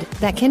good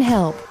that can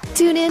help.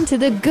 Tune in to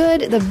The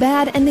Good, the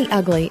Bad, and the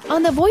Ugly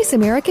on the Voice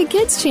America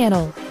Kids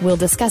channel. We'll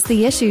discuss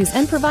the issues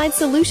and provide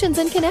solutions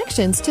and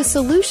connections to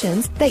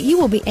solutions that you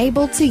will be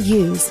able to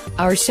use.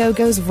 Our show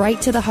goes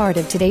right to the heart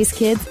of today's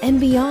kids and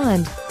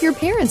beyond. Your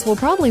parents will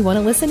probably want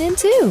to listen in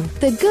too.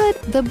 The Good,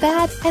 the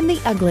Bad, and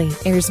the Ugly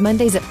airs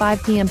Mondays at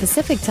 5 p.m.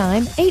 Pacific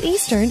Time, 8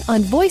 Eastern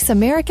on Voice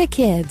America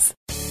Kids.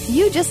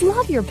 You just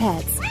love your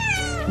pets,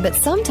 but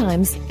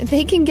sometimes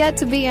they can get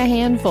to be a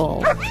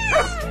handful.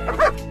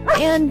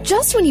 And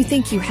just when you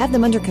think you have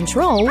them under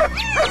control,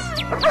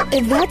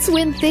 that's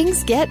when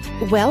things get,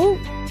 well,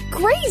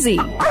 crazy.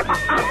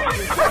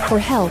 For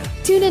help,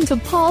 tune into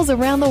Paws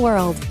Around the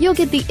World. You'll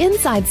get the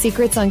inside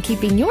secrets on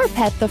keeping your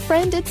pet the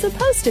friend it's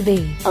supposed to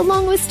be,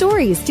 along with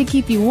stories to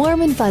keep you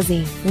warm and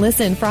fuzzy.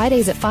 Listen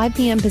Fridays at 5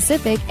 p.m.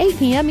 Pacific, 8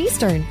 p.m.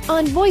 Eastern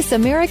on Voice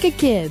America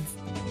Kids.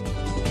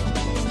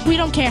 We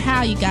don't care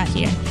how you got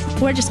here.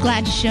 We're just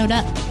glad you showed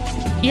up.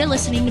 You're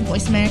listening to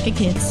Voice America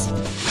Kids.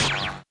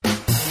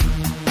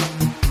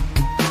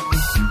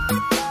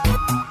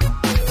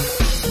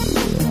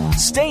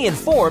 Stay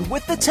informed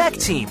with the Tech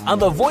Team on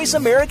the Voice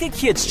America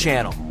Kids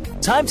channel.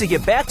 Time to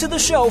get back to the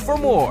show for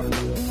more.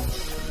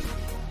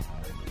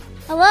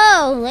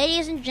 Hello,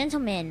 ladies and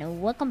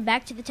gentlemen. Welcome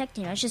back to the Tech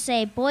Team. I should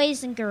say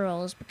boys and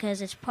girls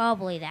because it's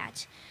probably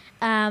that.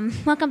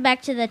 Welcome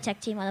back to the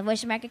Tech Team on the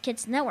Voice America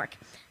Kids Network.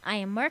 I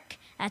am Mark.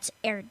 That's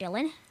Air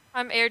Dylan.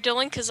 I'm Air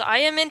Dylan because I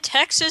am in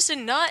Texas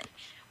and not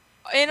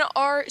in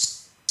our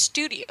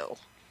studio.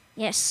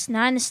 Yes,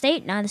 not in the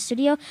state, not in the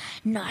studio,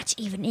 not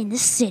even in the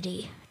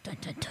city. Dun,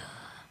 dun, dun.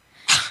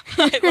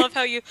 I love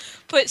how you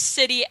put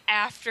city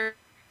after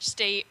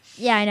state.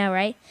 Yeah, I know,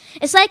 right?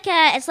 It's like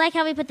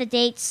how we put the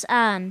dates.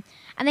 I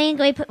think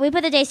we put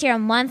the dates here a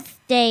month,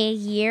 day,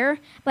 year,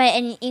 but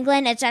in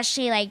England it's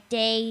actually like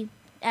day,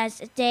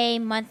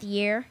 month,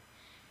 year,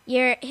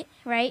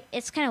 right?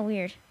 It's kind of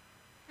weird.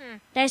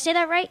 Did I say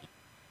that right?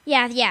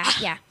 Yeah.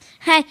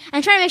 I'm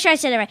trying to make sure I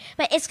said it right,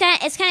 but it's kind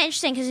of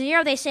interesting because in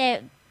Europe they say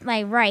it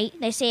like right.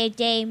 They say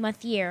day,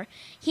 month, year.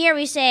 Here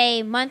we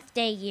say month,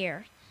 day,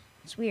 year.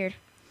 It's weird.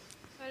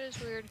 That is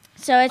weird.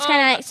 So it's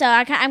kind of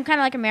I'm kind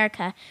of like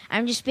America.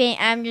 I'm just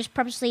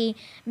purposely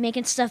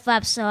making stuff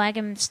up so I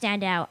can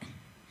stand out.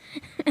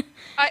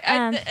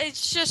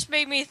 It's just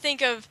made me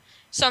think of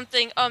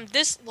something.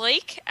 This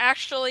lake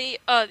actually,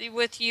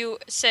 with you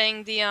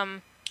saying the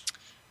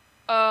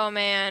oh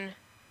man,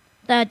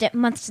 the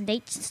months and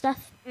dates and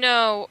stuff.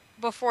 No,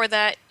 before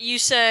that you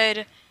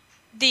said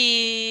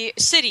the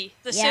city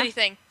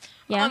thing.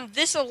 Yeah.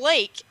 This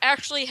lake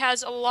actually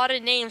has a lot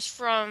of names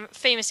from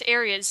famous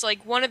areas.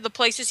 Like one of the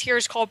places here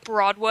is called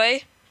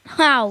Broadway.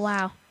 Oh,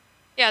 wow.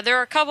 Yeah, there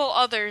are a couple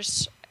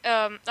others.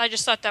 I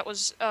just thought that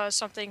was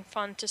something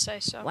fun to say.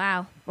 So.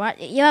 Wow.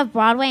 You have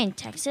Broadway in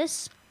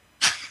Texas?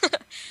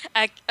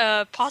 At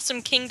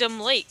Possum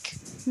Kingdom Lake.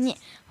 Yeah.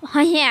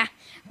 Oh, yeah.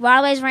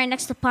 Broadway's right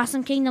next to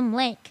Possum Kingdom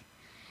Lake.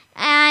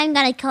 I'm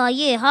going to call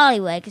you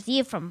Hollywood because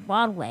you're from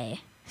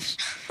Broadway.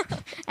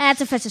 That's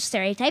offensive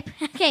stereotype.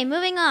 Okay,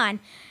 moving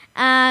on.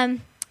 I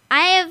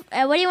have.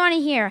 What do you want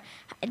to hear?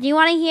 Do you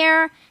want to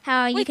hear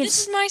how you Wait, can?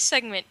 this is my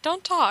segment.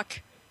 Don't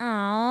talk.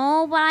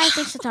 Oh, but I have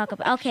things to talk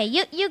about. Okay,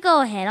 you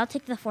go ahead. I'll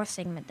take the fourth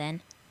segment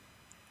then.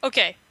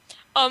 Okay.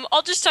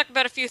 I'll just talk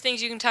about a few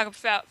things. You can talk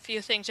about a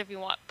few things if you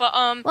want. But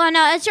Well,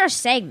 no, it's your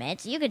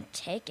segment. You can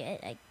take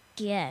it, I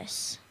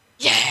guess.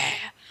 Yeah.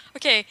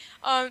 Okay.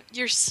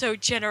 You're so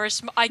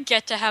generous. I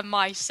get to have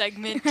my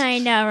segment. I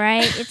know,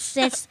 right?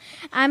 It's.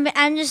 I'm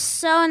just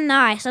so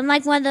nice. I'm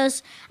like one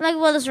of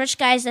those rich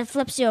guys that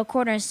flips you a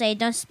quarter and say,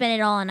 "Don't spend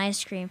it all on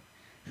ice cream."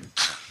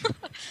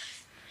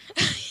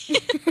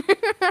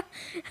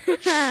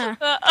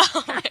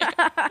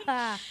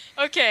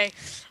 Okay.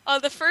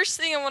 The first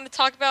thing I want to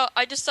talk about,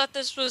 I just thought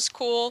this was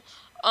cool.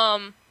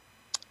 I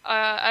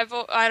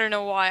don't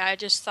know why. I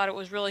just thought it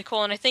was really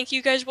cool, and I think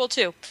you guys will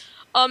too.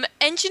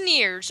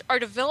 Engineers are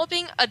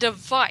developing a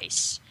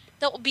device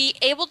that will be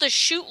able to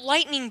shoot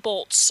lightning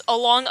bolts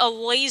along a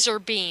laser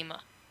beam.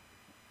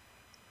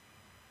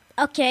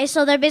 Okay,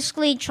 so they're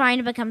basically trying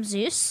to become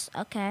Zeus.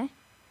 Okay,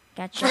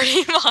 gotcha.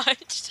 Pretty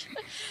much.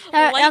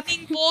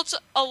 Lightning bolts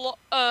along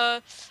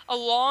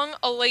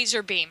a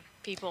laser beam,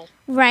 people.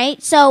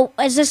 Right. So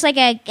is this like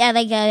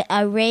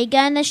a ray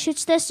gun that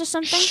shoots this or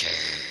something?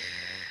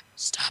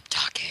 Stop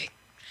talking.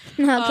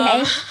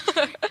 Okay.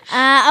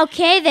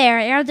 Okay there.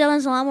 Air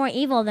Dylan's a lot more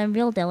evil than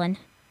real Dylan.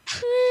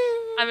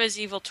 I'm his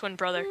evil twin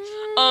brother.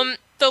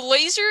 The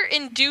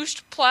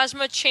laser-induced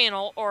plasma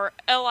channel, or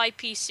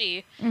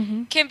LIPC,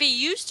 can be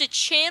used to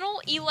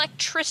channel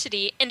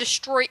electricity and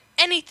destroy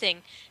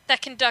anything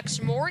that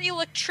conducts more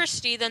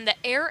electricity than the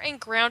air and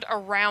ground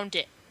around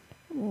it.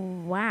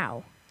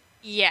 Wow.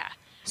 Yeah.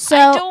 So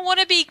I don't want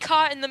to be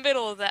caught in the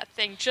middle of that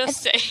thing,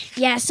 just saying.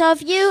 Yeah, so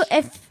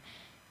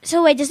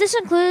So wait, does this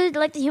include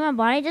like the human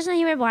body? Doesn't the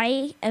human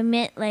body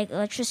emit like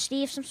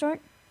electricity of some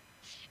sort?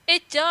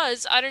 It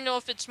does. I don't know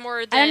if it's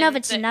more than... I don't know if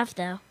it's enough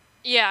though.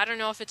 Yeah, I don't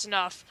know if it's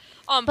enough.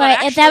 But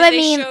actually, if that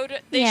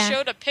would they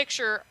showed a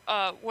picture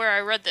where I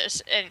read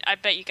this, and I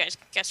bet you guys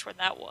can guess where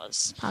that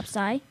was.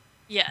 PopSci?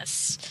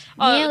 Yes.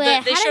 Really? They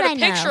How showed did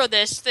a I picture know? of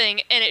this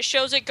thing, and it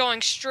shows it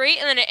going straight,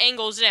 and then it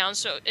angles down,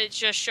 so it's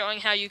just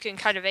showing how you can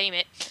kind of aim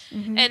it.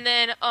 And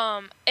then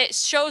it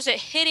shows it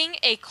hitting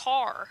a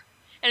car,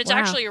 and it's Wow.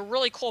 actually a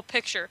really cool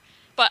picture.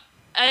 But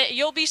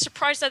you'll be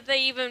surprised that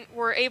they even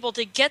were able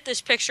to get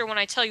this picture when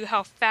I tell you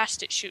how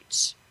fast it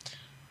shoots.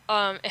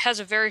 It has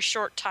a very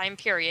short time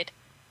period.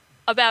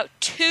 About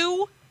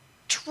 2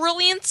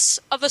 trillionths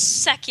of a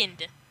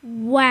second.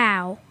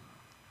 Wow.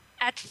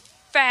 At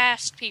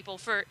fast, people.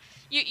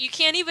 You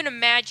can't even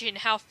imagine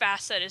how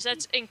fast that is.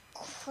 That's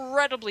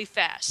incredibly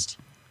fast.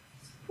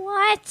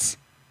 What?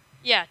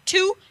 Yeah,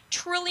 2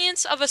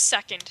 trillionths of a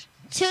second.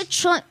 2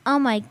 trillion. Oh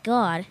my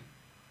god.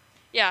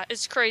 Yeah,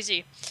 it's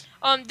crazy.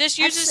 This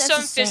uses That's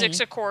some insane. physics,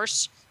 of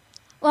course.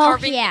 Well,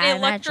 carving yeah, I an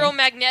imagine.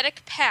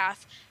 electromagnetic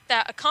path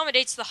that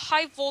accommodates the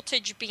high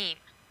voltage beam.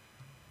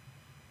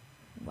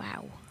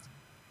 Wow.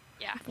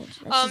 Yeah.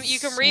 That's You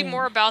can read insane.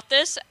 more about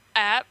this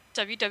at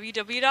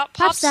www.popsci,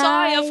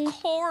 PopSci. of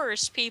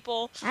course,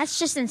 people. That's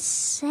just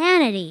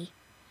insanity.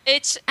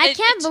 I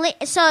can't believe.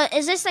 So,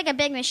 is this like a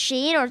big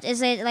machine, or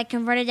is it like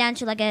converted down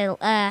to like a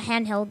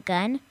handheld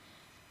gun?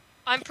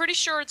 I'm pretty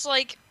sure it's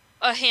like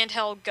a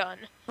handheld gun.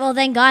 Well,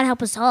 then God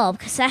help us all,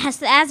 because that has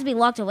to be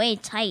locked away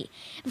tight.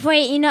 Before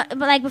you know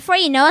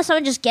it,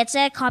 someone just gets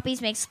it,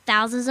 copies, makes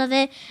thousands of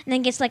it, and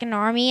then gets like an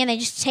army, and they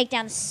just take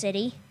down the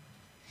city.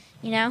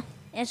 You know,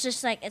 it's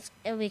just like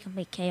it'll be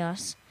complete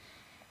chaos.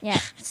 Yeah.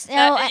 So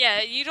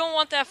Yeah, you don't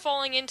want that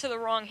falling into the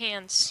wrong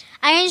hands.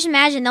 I can just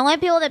imagine the only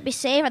people that be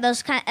safe are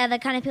those the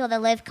kind of people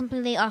that live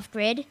completely off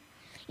grid.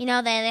 You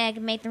know, they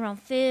can make their own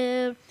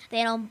food.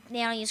 They don't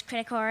use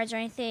credit cards or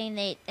anything.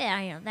 You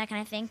know, that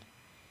kind of thing.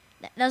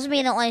 Those would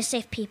be the only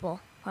safe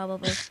people,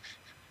 probably.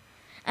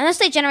 Unless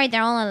they generate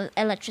their own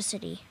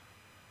electricity.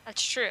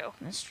 That's true.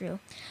 That's true.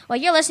 Well,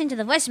 you're listening to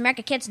the Voice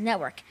America Kids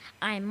Network.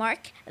 I'm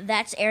Mark.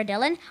 That's Air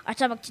Dylan. Our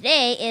topic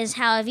today is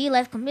how if you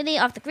live completely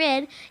off the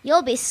grid,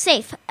 you'll be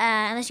safe,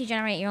 unless you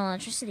generate your own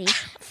electricity,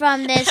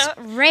 from this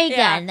ray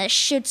gun that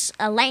shoots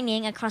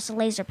lightning across a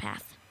laser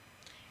path.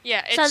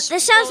 Yeah, So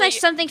this sounds like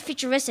something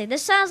futuristic.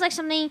 This sounds like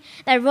something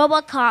that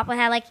RoboCop would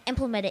have like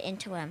implemented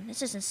into him.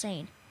 This is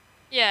insane.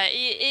 Yeah,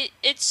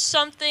 it's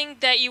something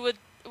that you would...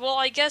 Well,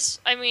 I guess,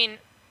 I mean,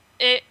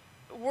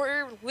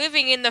 we're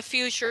living in the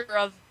future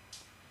of...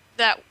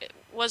 That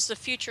was the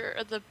future,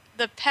 of the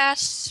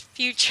past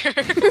future.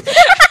 Our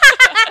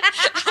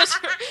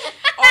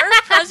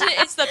present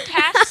is the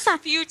past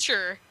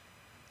future.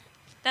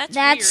 That's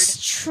weird.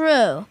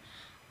 True.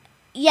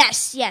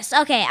 Yes.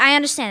 Okay, I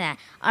understand that.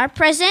 Our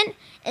present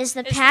is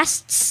the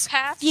past's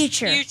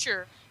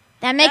future.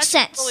 That makes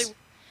sense. Really...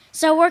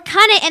 So we're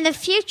kind of in the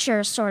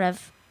future, sort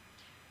of.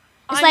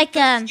 It's I'm like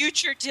the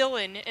future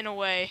Dylan in a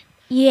way.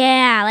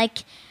 Yeah,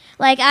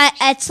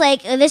 it's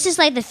like this is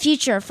like the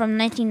future from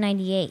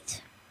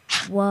 1998.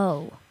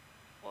 Whoa.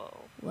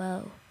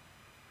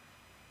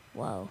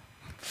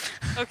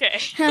 Okay.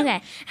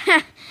 Okay.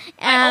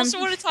 I also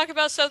want to talk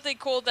about something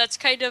cool that's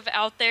kind of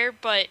out there,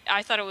 but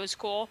I thought it was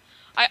cool.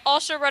 I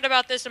also read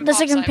about this in Does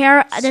Pop it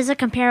compare? Does it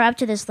compare up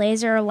to this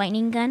laser or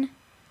lightning gun?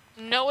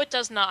 No, it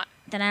does not.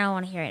 Then I don't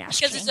want to hear it.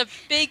 Because it's a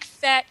big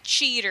fat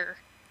cheater.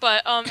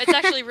 But it's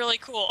actually really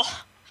cool.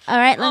 All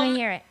right, let me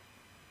hear it.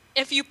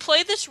 If you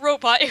play this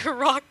robot in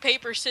rock,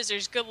 paper,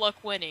 scissors, good luck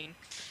winning.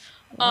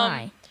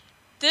 Why?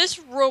 This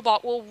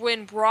robot will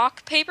win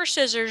rock, paper,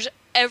 scissors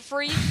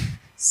every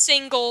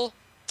single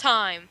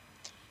time.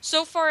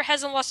 So far, it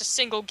hasn't lost a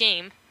single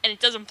game, and it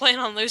doesn't plan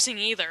on losing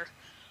either.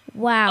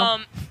 Wow.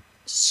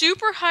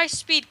 Super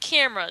high-speed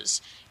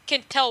cameras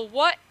can tell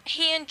what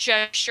hand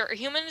gesture a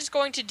human is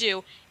going to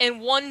do in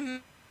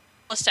 1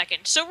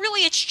 millisecond. So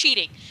really, it's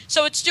cheating.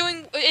 So it's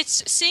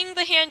seeing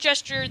the hand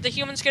gesture the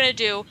human's going to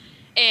do,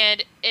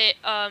 and it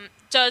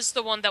does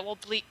the one that will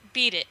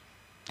beat it.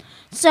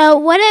 So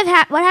what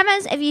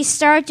happens if you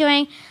start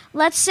doing?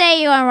 Let's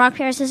say you're on rock,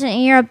 paper, scissors,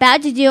 and you're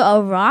about to do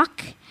a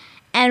rock,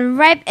 and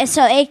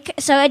so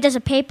it does a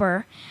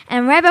paper,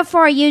 and right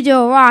before you do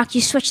a rock,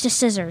 you switch to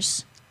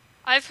scissors.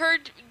 I've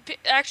heard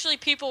actually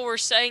people were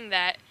saying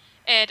that,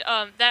 and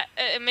that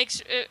it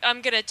makes.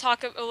 I'm gonna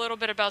talk a little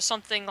bit about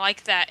something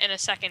like that in a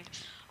second.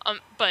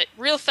 But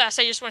real fast,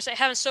 I just want to say, it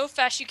happens so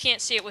fast you can't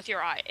see it with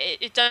your eye.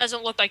 It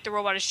doesn't look like the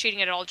robot is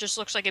cheating at all. It just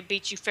looks like it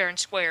beats you fair and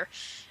square.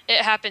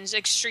 It happens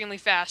extremely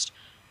fast.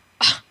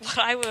 What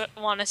I would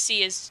want to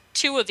see is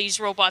 2 of these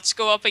robots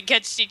go up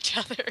against each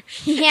other.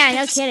 Yeah,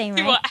 no kidding, right?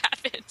 See what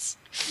happens.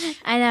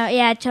 I know,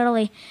 yeah,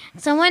 totally.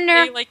 So I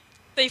wonder...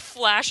 They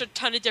flash a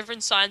ton of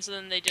different signs, and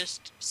then they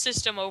just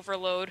system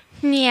overload.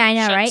 Yeah, I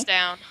know, shuts right?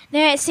 Down.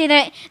 They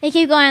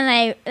keep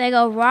going. They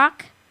go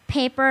rock,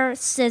 paper,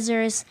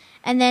 scissors,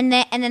 and then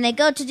they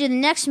go to do the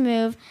next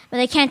move, but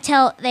they can't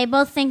tell. They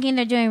both thinking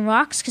they're doing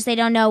rocks because they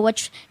don't know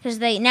which. Because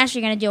they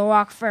naturally going to do a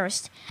rock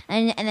first,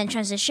 and then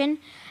transition.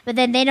 But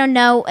then they don't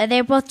know.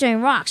 They're both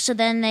doing rocks, so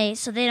they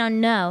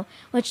don't know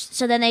which.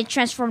 So then they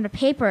transform to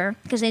paper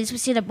because they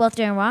see they're both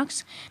doing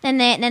rocks. Then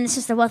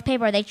since they're both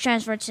paper, they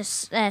transfer to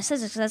scissors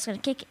because that's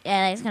going to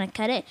it's going to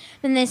cut it.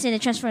 Then they say they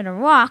transfer to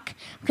rock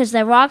because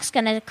the rock's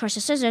going to crush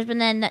the scissors. But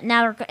then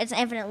now it's an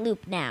infinite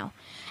loop now.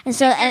 And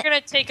so you're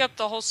going to take up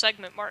the whole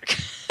segment, Mark.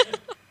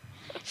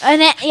 And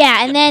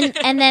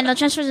then they'll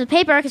transfer to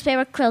paper because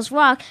paper kills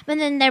rock. But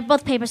then they're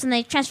both papers, and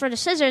they transfer to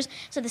scissors.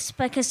 So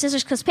because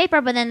scissors kills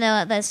paper, but then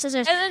the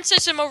scissors. And then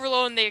system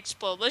overload and they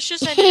explode. Let's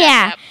just end it yeah,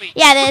 at that, please.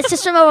 Yeah. The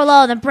system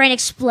overload, the brain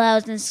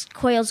explodes, and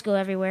coils go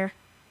everywhere.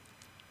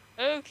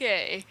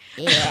 Okay.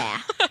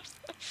 Yeah.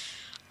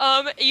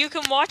 You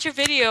can watch a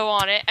video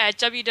on it at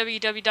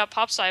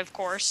www.popsci, of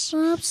course.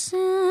 Popsci.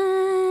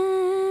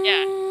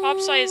 Yeah,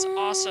 Popsci is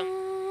awesome.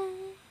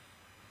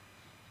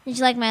 Did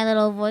you like my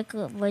little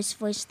voice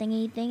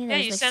thingy thing? Yeah,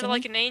 you sounded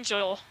like an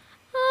angel.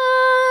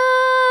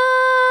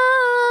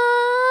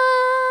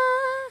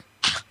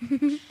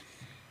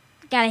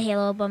 Got a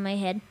halo above my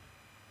head.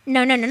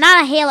 No,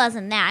 not a halo as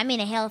in that. I mean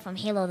a halo from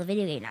Halo the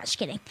video game. No, just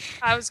kidding.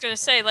 I was going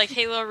to say, like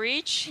Halo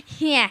Reach?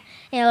 Yeah,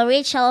 Halo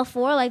Reach, Halo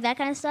 4, like that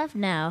kind of stuff?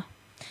 No.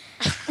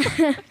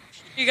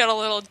 You got a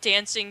little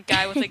dancing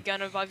guy with a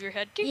gun above your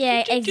head.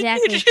 Yeah,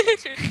 exactly.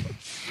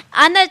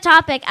 On the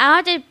topic, I'll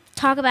have to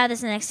talk about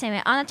this in the next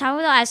segment. On the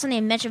topic, though, I have something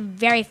to mention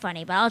very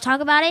funny, but I'll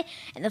talk about it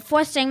in the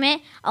 4th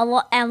segment,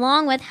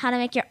 along with how to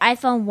make your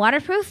iPhone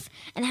waterproof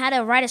and how to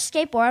ride a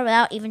skateboard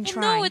without even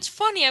trying. No, it's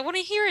funny. I want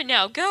to hear it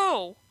now.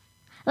 Go.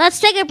 Let's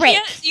take a break.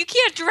 You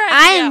can't drag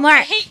I'm me out.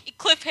 Mark. I hate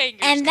cliffhangers.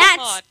 And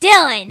that's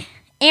Dylan.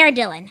 Air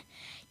Dylan.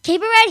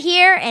 Keep it right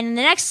here. And in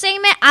the next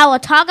segment, I will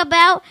talk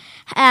about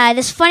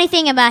this funny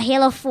thing about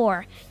Halo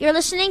 4. You're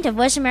listening to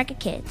Voice America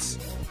Kids.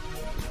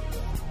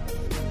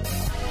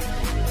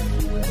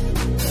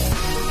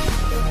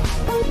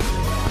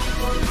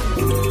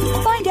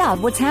 Find out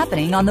what's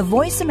happening on the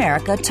Voice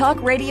America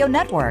Talk Radio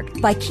Network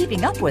by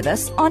keeping up with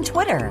us on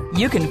Twitter.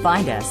 You can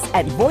find us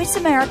at Voice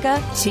America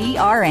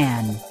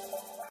TRN.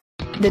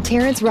 The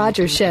Terrence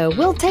Rogers Show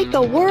will take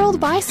the world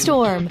by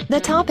storm. The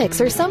topics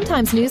are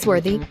sometimes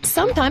newsworthy,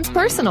 sometimes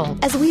personal,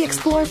 as we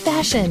explore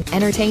fashion,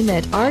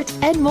 entertainment, art,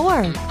 and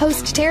more.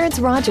 Host Terrence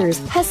Rogers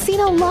has seen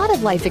a lot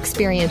of life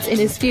experience in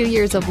his few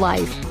years of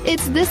life.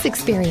 It's this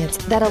experience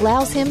that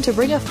allows him to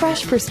bring a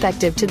fresh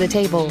perspective to the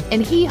table,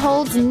 and he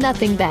holds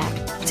nothing back.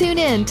 Tune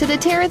in to The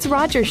Terrence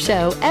Rogers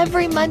Show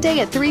every Monday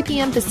at 3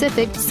 p.m.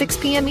 Pacific, 6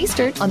 p.m.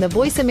 Eastern on the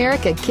Voice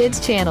America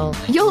Kids channel.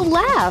 You'll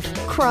laugh,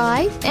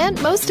 cry,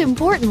 and most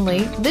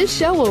importantly, this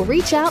show will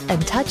reach out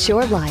and touch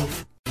your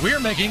life. We're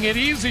making it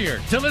easier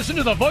to listen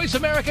to the Voice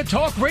America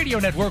Talk Radio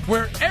Network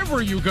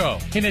wherever you go.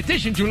 In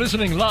addition to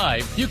listening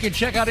live, you can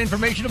check out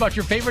information about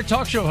your favorite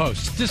talk show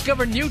hosts,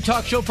 discover new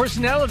talk show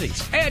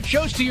personalities, add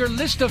shows to your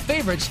list of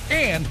favorites,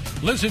 and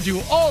listen to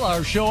all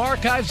our show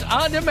archives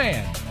on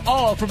demand.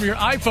 All from your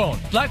iPhone,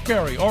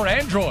 BlackBerry, or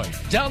Android.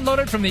 Download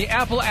it from the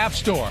Apple App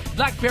Store,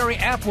 BlackBerry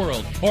App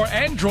World, or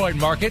Android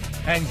Market,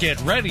 and get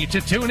ready to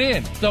tune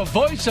in. The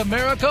Voice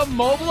America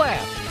mobile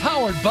app,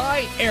 powered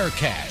by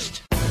Aircast.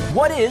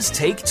 What is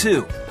Take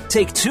Two?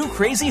 Take 2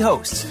 crazy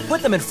hosts,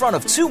 put them in front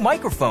of 2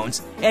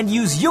 microphones, and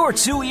use your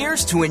 2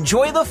 ears to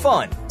enjoy the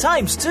fun.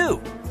 Times 2.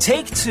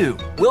 Take 2.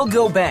 We'll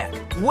go back,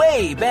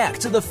 way back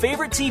to the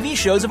favorite TV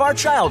shows of our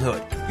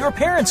childhood. Your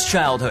parents'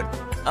 childhood.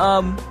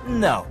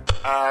 No.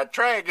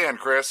 Try again,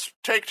 Chris.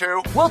 Take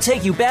 2. We'll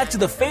take you back to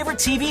the favorite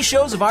TV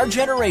shows of our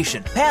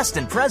generation, past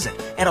and present,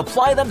 and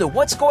apply them to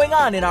what's going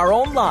on in our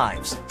own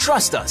lives.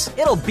 Trust us,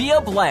 it'll be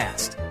a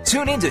blast.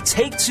 Tune in to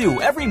Take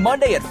 2 every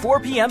Monday at 4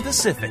 p.m.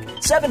 Pacific,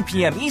 7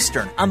 p.m.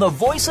 Eastern on the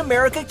Voice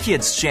America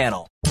Kids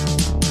channel.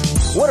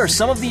 What are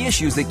some of the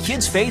issues that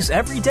kids face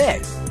every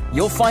day?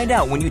 You'll find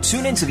out when you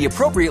tune in to the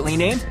appropriately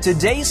named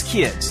Today's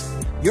Kids.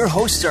 Your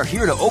hosts are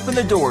here to open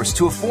the doors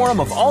to a forum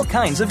of all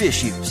kinds of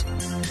issues.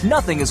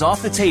 Nothing is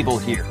off the table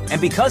here, and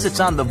because it's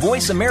on the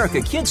Voice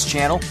America Kids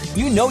channel,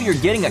 you know you're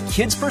getting a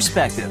kid's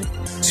perspective.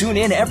 Tune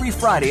in every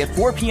Friday at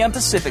 4 p.m.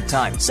 Pacific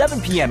Time,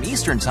 7 p.m.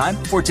 Eastern Time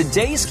for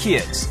Today's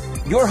Kids.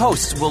 Your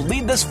hosts will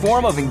lead this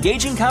forum of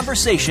engaging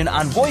conversation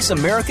on Voice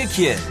America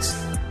Kids.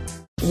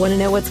 Want to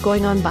know what's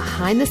going on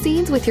behind the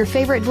scenes with your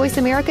favorite Voice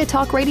America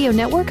Talk Radio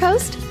Network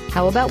host?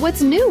 How about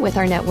what's new with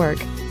our network?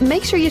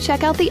 Make sure you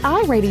check out the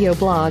iRadio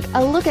blog,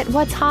 a look at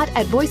what's hot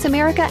at Voice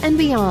America and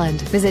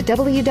beyond. Visit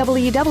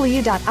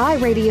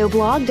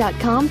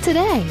www.iradioblog.com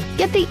today.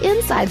 Get the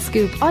inside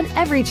scoop on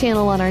every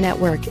channel on our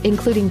network,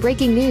 including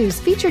breaking news,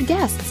 featured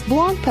guests,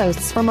 blog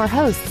posts from our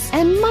hosts,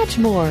 and much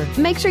more.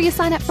 Make sure you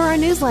sign up for our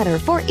newsletter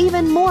for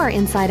even more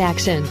inside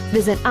action.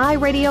 Visit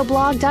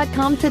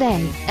iradioblog.com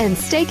today and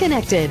stay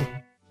connected.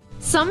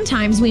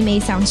 Sometimes we may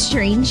sound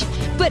strange,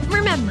 but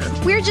remember,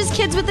 we're just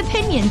kids with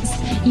opinions.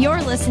 You're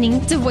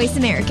listening to Voice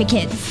America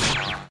Kids.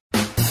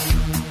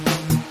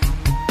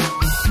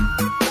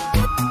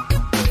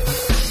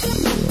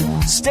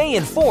 Stay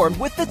informed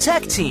with the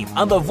Tech Team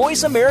on the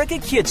Voice America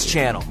Kids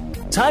channel.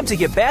 Time to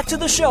get back to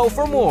the show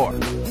for more.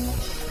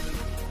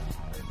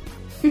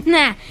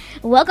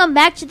 Welcome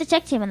back to the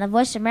Tech Team on the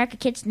Voice America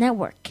Kids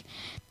Network.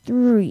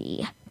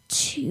 3,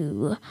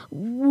 2,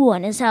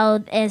 1 is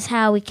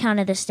how we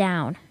counted this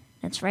down.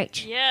 That's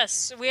right.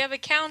 Yes, we have a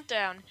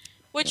countdown.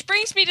 Which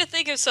brings me to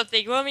think of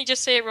something. Let me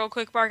just say it real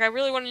quick, Mark. I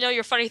really want to know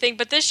your funny thing,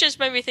 but this just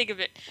made me think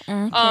of it.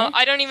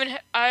 Okay.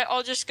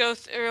 I'll just go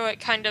through it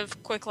kind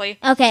of quickly.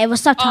 Okay, we'll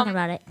stop talking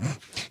about it.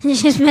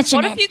 Just mention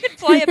What it. if you could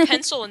fly a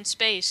pencil in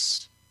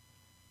space?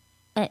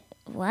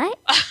 What?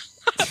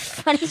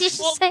 What did you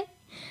just say?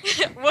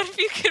 What if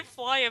you could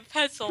fly a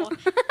pencil in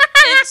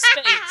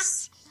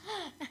space?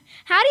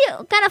 How do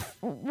you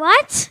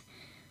what?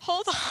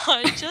 Hold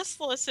on, just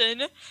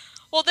listen.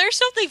 Well, there's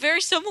something very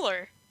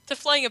similar to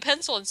flying a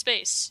pencil in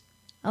space.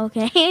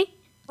 Okay.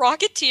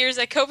 Rocketeers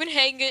at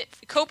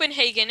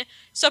Copenhagen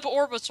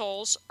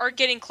suborbitals are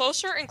getting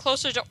closer and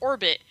closer to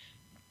orbit.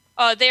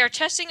 They are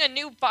testing a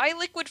new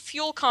bi-liquid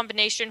fuel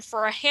combination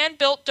for a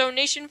hand-built,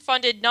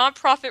 donation-funded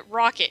nonprofit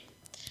rocket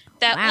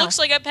that looks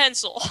like a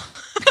pencil.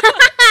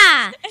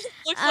 It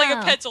looks like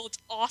a pencil. It's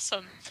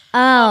awesome.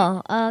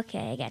 Oh,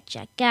 okay.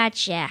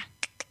 Gotcha.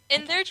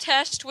 In their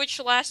test, which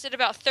lasted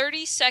about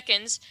 30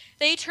 seconds,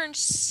 they turned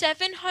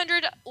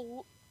 700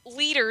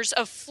 liters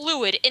of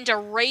fluid into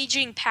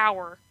raging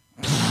power.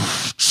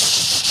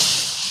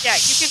 Yeah,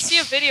 you can see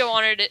a video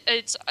on it.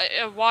 It's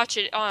watch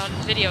it on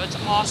video. It's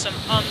awesome.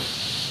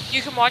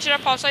 You can watch it at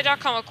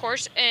popsite.com, of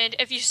course, and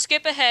if you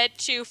skip ahead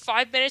to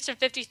 5 minutes and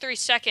 53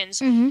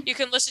 seconds, you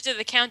can listen to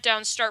the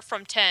countdown start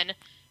from 10,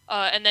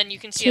 and then you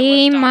can see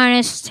T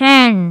minus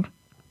 10,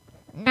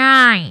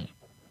 9,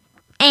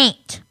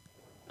 8.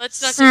 Let's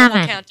not do the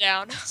whole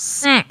countdown.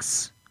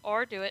 6.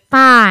 Or do it.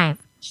 5,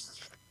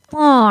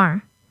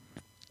 4,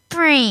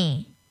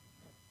 3,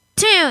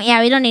 2.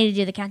 Yeah, we don't need to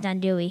do the countdown,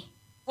 do we?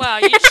 Wow,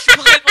 you just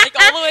went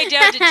all the way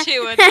down to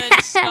 2 and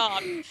then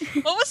stopped.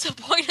 What was the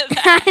point of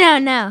that? I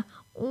don't know.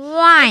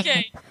 1.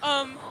 Okay.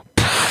 Now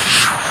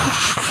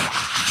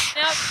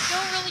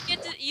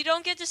you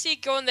don't get to see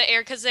it go in the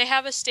air because they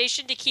have a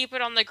station to keep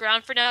it on the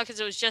ground for now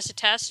because it was just a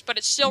test, but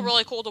it's still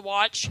really cool to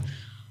watch.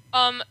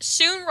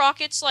 Soon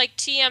rockets like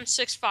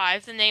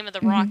TM-65, the name of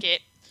the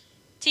rocket.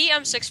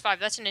 TM-65,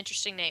 that's an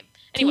interesting name.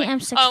 Anyway,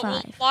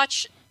 we'll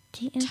launch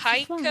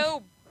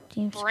Tycho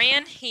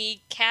Brahe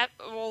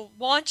will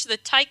launch the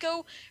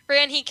Tycho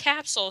Brahe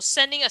capsule,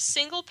 sending a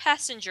single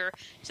passenger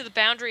to the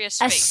boundary of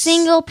space. A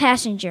single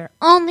passenger.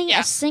 Only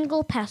a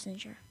single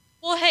passenger.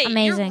 Well, hey,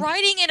 Amazing. You're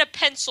writing in a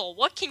pencil.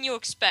 What can you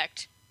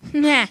expect? For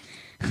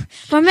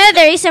a minute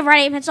there, you said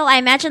writing a pencil. I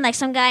imagine like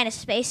some guy in a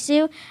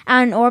spacesuit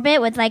out in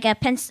orbit with like a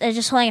pencil,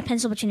 just holding a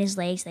pencil between his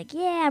legs. Like,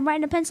 yeah, I'm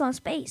writing a pencil in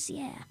space.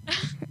 Yeah,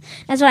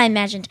 that's what I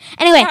imagined.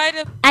 Anyway,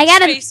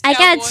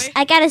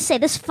 I gotta say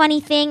this funny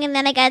thing, and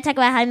then I gotta talk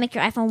about how to make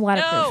your iPhone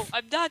waterproof. No,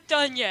 I'm not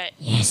done yet.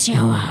 Yes, you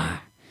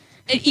are.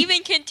 It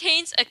even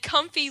contains a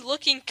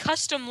comfy-looking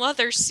custom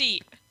leather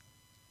seat.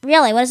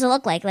 Really? What does it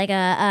look like? Like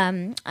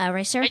a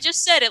racer? I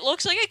just said it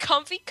looks like a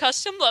comfy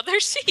custom leather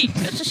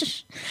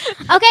seat.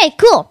 Okay,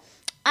 cool.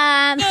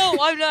 No,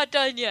 I'm not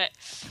done yet.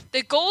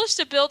 The goal is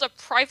to build a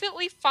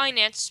privately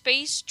financed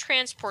space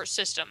transport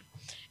system.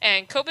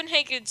 And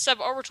Copenhagen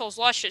Suborbitals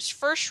launched its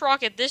first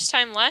rocket this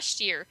time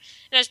last year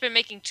and has been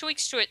making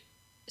tweaks to it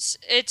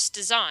its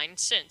design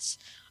since.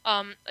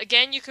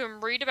 Again, you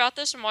can read about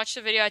this and watch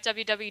the video at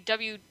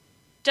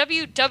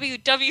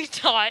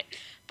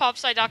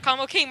www.popsci.com.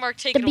 Okay, Mark,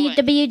 take it away.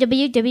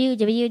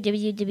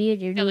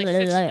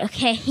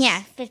 Okay,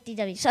 yeah, 50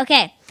 W's.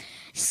 Okay,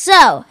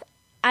 so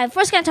I'm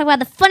first going to talk about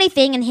the funny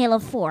thing in Halo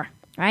 4,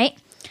 right?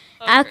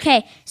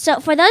 Okay, so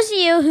for those of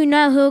you who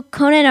know who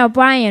Conan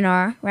O'Brien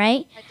are,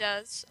 right?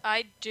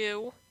 I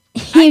do.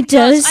 You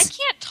does. I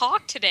can't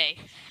talk today.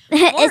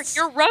 Mark,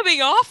 you're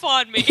rubbing off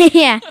on me.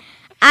 Yeah,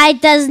 I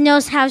does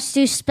knows how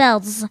to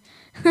spells.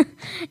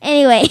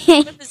 Anyway.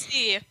 With a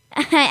Z.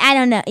 I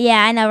don't know.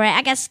 Yeah, I know, right?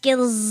 I got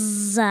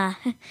skills.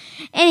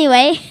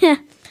 Anyway,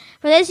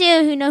 for those of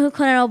you who know who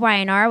Conan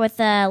O'Brien are, with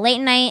the late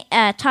night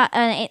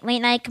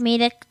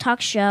comedic talk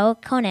show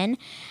Conan,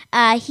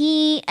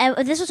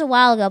 this was a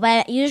while ago,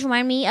 but you just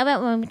remind me of it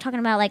when we're talking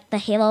about like the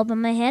halo above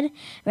my head,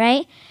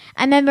 right?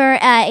 I remember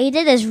he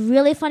did this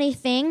really funny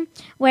thing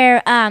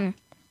where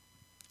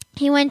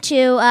he went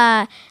to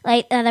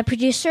the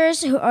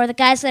producers or the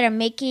guys that are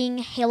making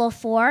Halo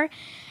 4,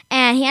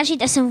 and he actually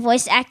does some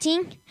voice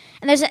acting.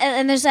 And there's a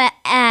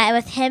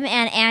with him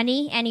and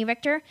Andy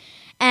Richter,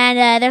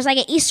 and there's like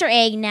an Easter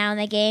egg now in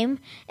the game,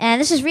 and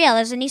this is real.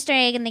 There's an Easter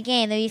egg in the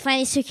game that you find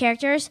these two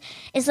characters.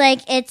 It's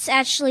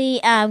actually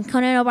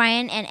Conan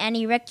O'Brien and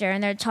Andy Richter,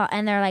 and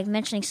they're like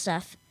mentioning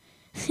stuff.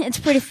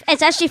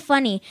 It's actually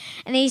funny,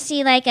 and then you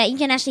see like you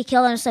can actually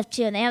kill them and stuff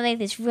too, and they have like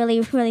this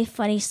really really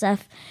funny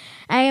stuff.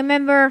 I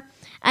remember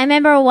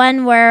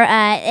one where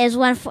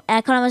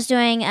Conan was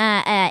doing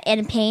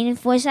in pain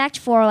voice act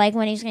for like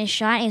when he's getting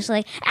shot, and he's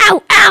like,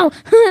 "Ow, ow,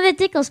 that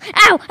tickles,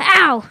 ow,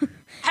 ow."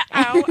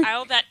 Ow,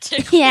 ow, that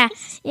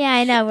tickles. Yeah,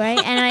 I know, right?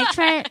 And I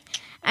try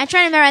to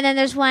remember. And then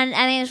there's one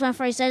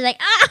where he says like,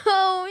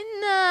 "Oh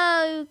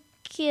no, you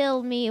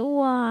killed me,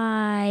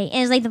 why?"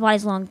 And it's like the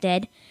body's long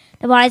dead.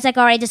 The body's like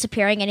already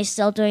disappearing, and he's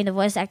still doing the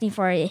voice acting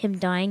for him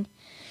dying.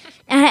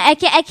 And I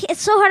can't,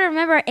 it's so hard to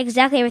remember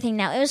exactly everything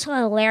now. It was so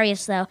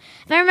hilarious, though.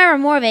 If I remember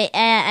more of it,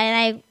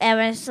 and I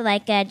was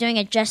like doing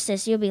it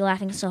justice, you'll be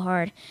laughing so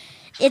hard.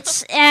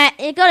 It's go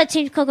to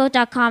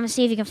teamcoco.com and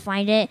see if you can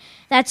find it.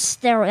 That's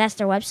their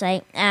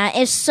website.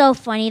 It's so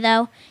funny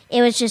though.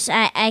 It was just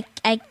I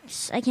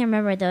can't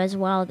remember it though. It was a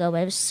while ago,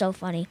 but it was so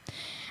funny.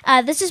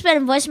 This has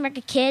been Voice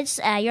America Kids.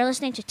 You're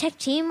listening to Tech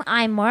Team.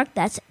 I'm Mark.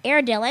 That's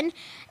Air Dylan.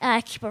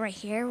 Keep it right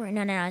here.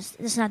 No,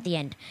 it's not the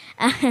end.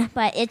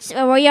 But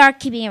we are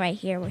keeping it right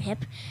here. We're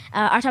hip.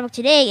 Our topic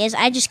today is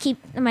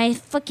my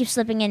foot keeps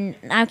slipping and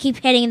I keep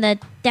hitting the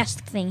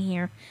desk thing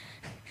here.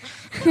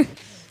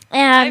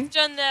 I've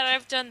done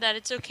that.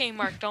 It's okay,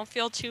 Mark. Don't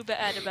feel too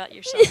bad about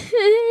yourself.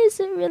 Is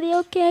it really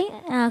okay?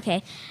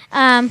 Okay.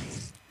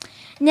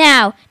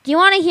 Now, do you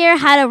want to hear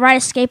how to ride a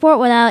skateboard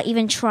without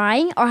even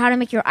trying, or how to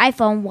make your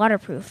iPhone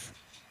waterproof?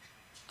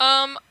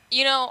 I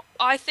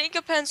think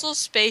a pencil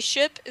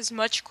spaceship is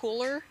much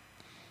cooler.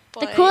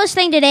 The coolest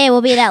thing today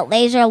will be that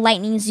laser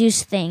lightning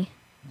Zeus thing,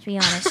 to be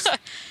honest.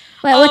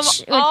 But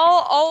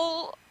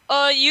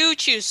you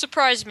choose.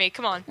 Surprise me.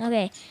 Come on.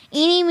 Okay.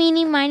 Eeny,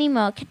 meeny, miny,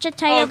 mo. Catch a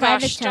tiger by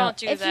the toe. Don't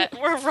do that.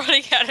 We're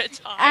running out of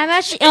time. I'm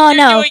actually. You're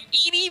no. doing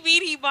eeny,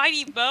 meeny,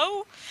 miny,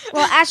 mo?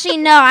 Well, actually,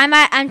 no.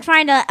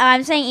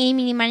 I'm saying eeny,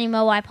 meeny, miny,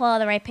 mo while I pull out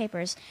the right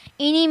papers.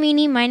 Eeny,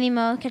 meeny, miny,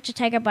 mo. Catch a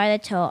tiger by the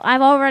toe.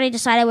 I've already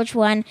decided which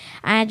one.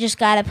 I just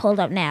got it pulled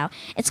up now.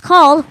 It's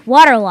called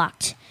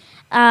Waterlocked.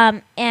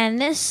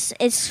 And this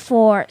is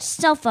for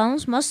cell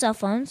phones, most cell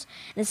phones.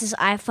 This is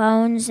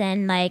iPhones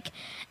and like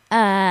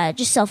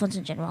just cell phones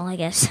in general, I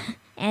guess.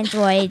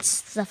 Androids,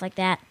 stuff like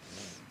that.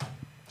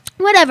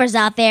 Whatever's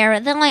out there.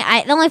 The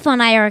only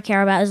phone I ever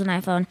care about is an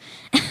iPhone.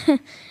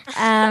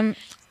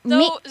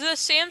 Though the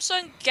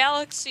Samsung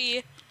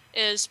Galaxy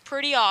is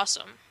pretty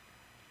awesome.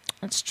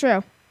 That's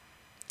true.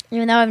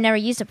 Even though I've never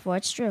used it before,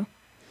 it's true.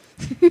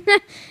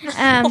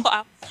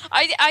 Wow.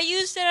 I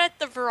used it at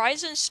the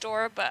Verizon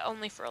store, but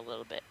only for a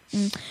little bit.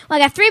 Well, I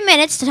got 3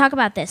 minutes to talk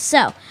about this.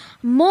 So,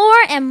 more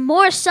and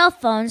more cell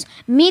phones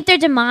meet their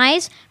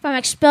demise from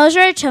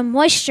exposure to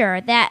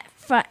moisture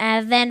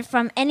than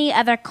from any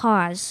other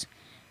cause.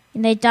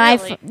 And they die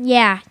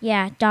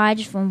Really?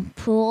 Died from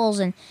pools,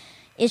 and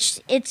it's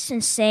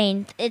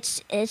insane.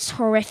 It's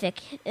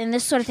horrific, and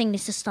this sort of thing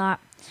needs to stop.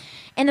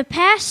 In the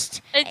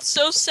past, it's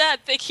so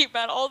sad thinking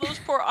about all those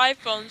poor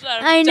iPhones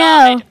that have I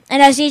know, died.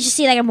 and as you just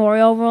see like a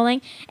memorial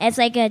rolling, and it's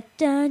like a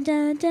dun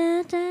dun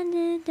dun dun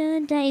dun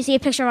dun dun. You see a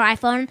picture of an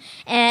iPhone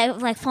and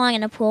like falling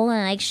in a pool,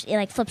 and it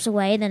like flips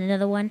away. Then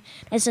another one.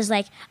 It says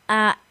like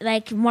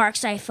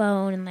Mark's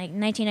iPhone in like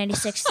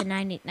 1996 to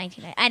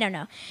 1990. I don't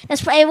know.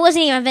 It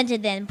wasn't even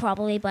invented then,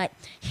 probably, but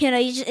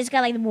it's got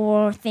like the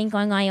more thing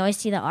going on. You always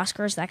see the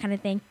Oscars, that kind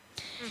of thing.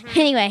 Mm-hmm.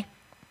 Anyway.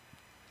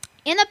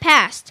 In the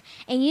past,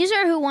 a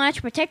user who wanted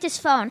to protect his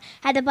phone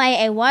had to buy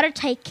a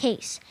watertight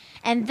case,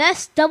 and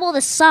thus double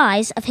the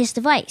size of his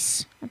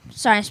device.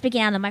 Sorry, I'm speaking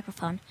out of the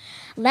microphone.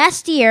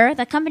 Last year,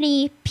 the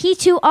company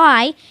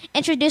P2i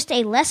introduced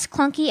a less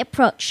clunky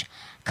approach,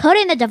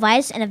 coating the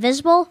device in a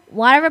visible,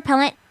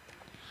 water-repellent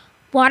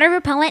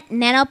water-repellent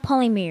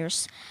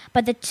nanopolymers.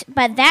 But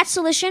that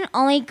solution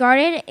only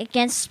guarded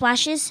against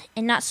splashes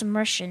and not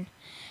submersion.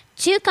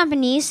 2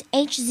 companies,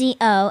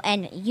 HZO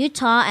in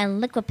Utah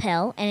and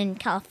Liquipel in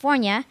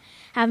California,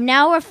 have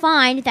now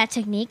refined that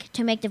technique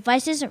to make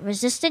devices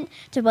resistant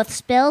to both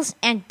spills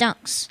and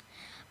dunks.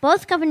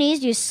 Both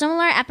companies use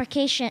similar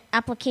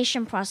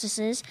application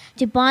processes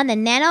to bond the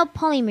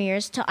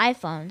nanopolymers to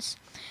iPhones.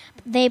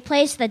 They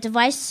place the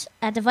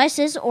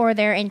devices or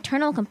their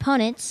internal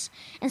components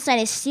inside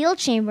a sealed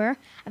chamber,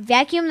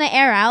 vacuum the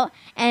air out,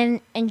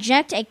 and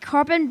inject a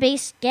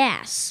carbon-based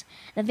gas.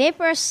 The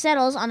vapor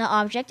settles on the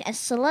object and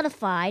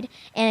solidified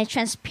in a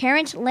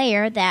transparent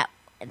layer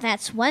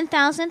that's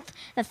 1,000th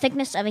the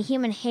thickness of a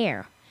human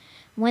hair.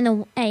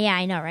 When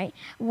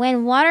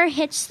water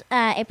hits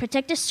a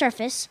protected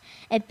surface,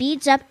 it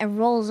beads up and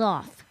rolls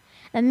off.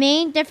 The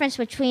main difference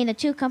between the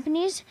 2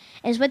 companies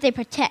is what they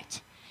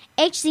protect.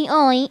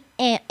 HZO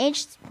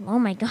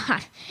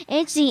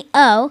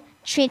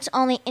treats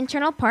only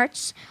internal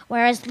parts,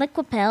 whereas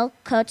Liquipel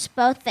coats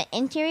both the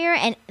interior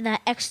and the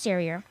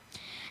exterior.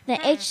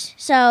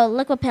 So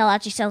Liquipel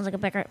actually sounds like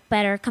a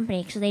better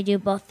company because they do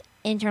both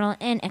internal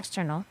and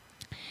external.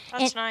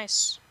 That's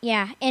nice.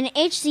 Yeah. In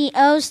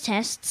HZO's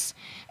tests,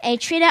 a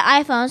treated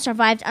iPhone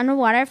survived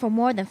underwater for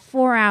more than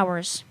 4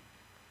 hours.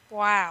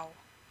 Wow.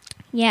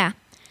 Yeah.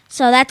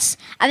 So I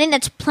think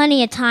that's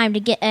plenty of time to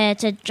get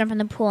to jump in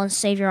the pool and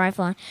save your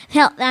iPhone.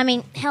 Hell,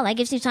 that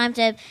gives you time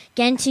to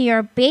get into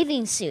your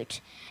bathing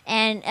suit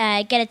and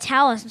get a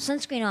towel and some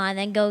sunscreen on, and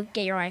then go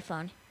get your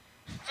iPhone.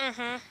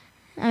 Mm-hmm.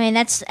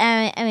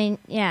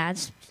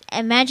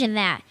 Imagine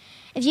that.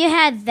 If you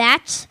had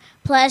that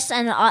plus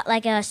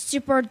like a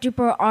super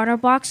duper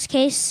OtterBox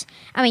case,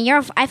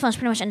 your iPhone's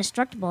pretty much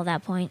indestructible at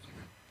that point.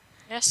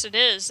 Yes, it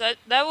is.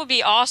 That would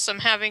be awesome,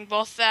 having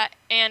both that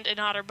and an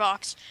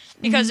OtterBox,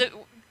 because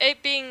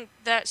it being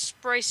that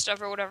spray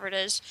stuff or whatever it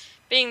is,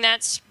 being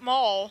that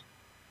small,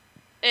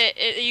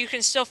 you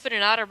can still fit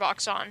an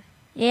OtterBox on.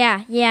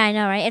 Yeah, I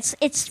know, right?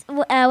 It's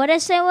what did I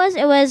say it was?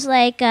 It was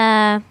like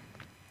 10,000th.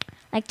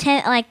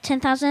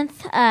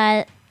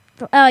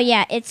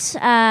 It's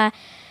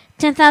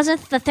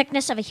 10,000th the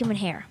thickness of a human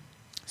hair.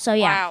 So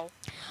yeah. Wow.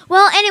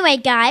 Well, anyway,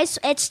 guys,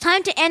 it's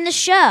time to end the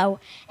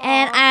show,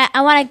 and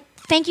I want to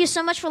thank you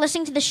so much for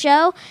listening to the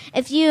show.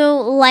 If you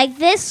like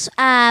this,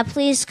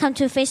 please come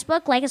to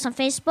Facebook, like us on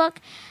Facebook.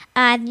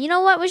 You know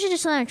what? We should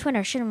just land on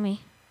Twitter, shouldn't we?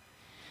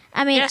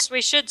 Yes,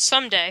 we should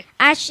someday.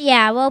 Actually,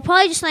 yeah, we'll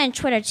probably just land on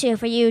Twitter too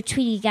for you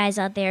Tweety guys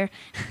out there.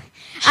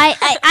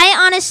 I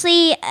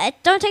honestly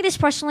don't take this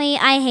personally.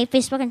 I hate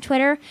Facebook and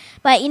Twitter,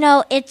 but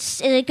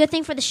it's a good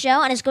thing for the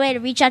show, and it's a good way to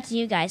reach out to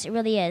you guys. It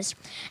really is.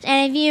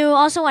 And if you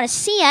also want to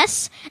see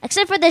us,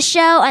 except for this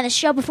show and the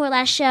show before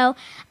last show,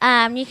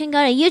 you can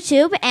go to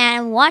YouTube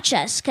and watch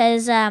us,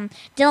 because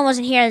Dylan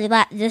wasn't here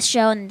this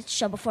show and the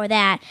show before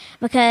that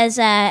because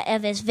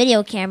of his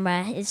video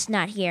camera. It's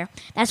not here.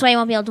 That's why you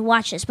won't be able to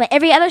watch us. But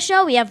every other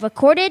show we have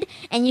recorded,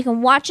 and you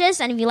can watch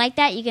us, and if you like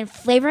that, you can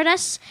favorite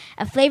us.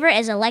 A favorite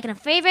is a like and a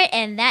favorite,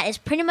 and that is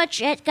pretty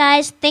much it,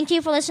 guys. Thank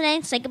you for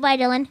listening. Say goodbye,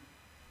 Dylan.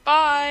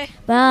 Bye.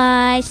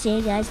 Bye. See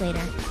you guys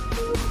later.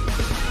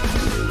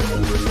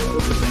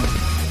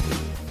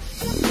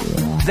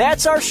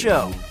 That's our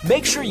show.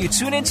 Make sure you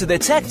tune in to the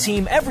Tech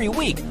Team every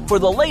week for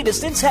the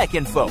latest in tech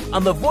info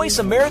on the Voice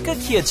America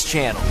Kids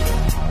channel.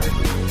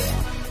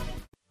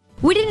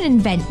 We didn't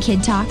invent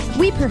Kid Talk,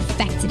 we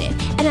perfected it,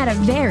 and at a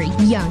very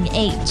young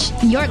age.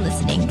 You're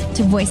listening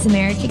to Voice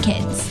America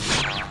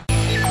Kids.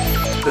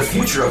 The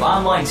future of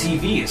online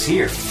TV is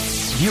here.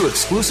 View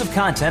exclusive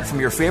content from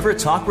your favorite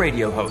talk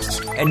radio hosts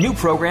and new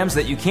programs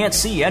that you can't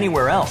see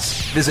anywhere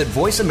else. Visit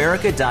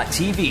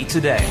voiceamerica.tv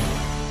today.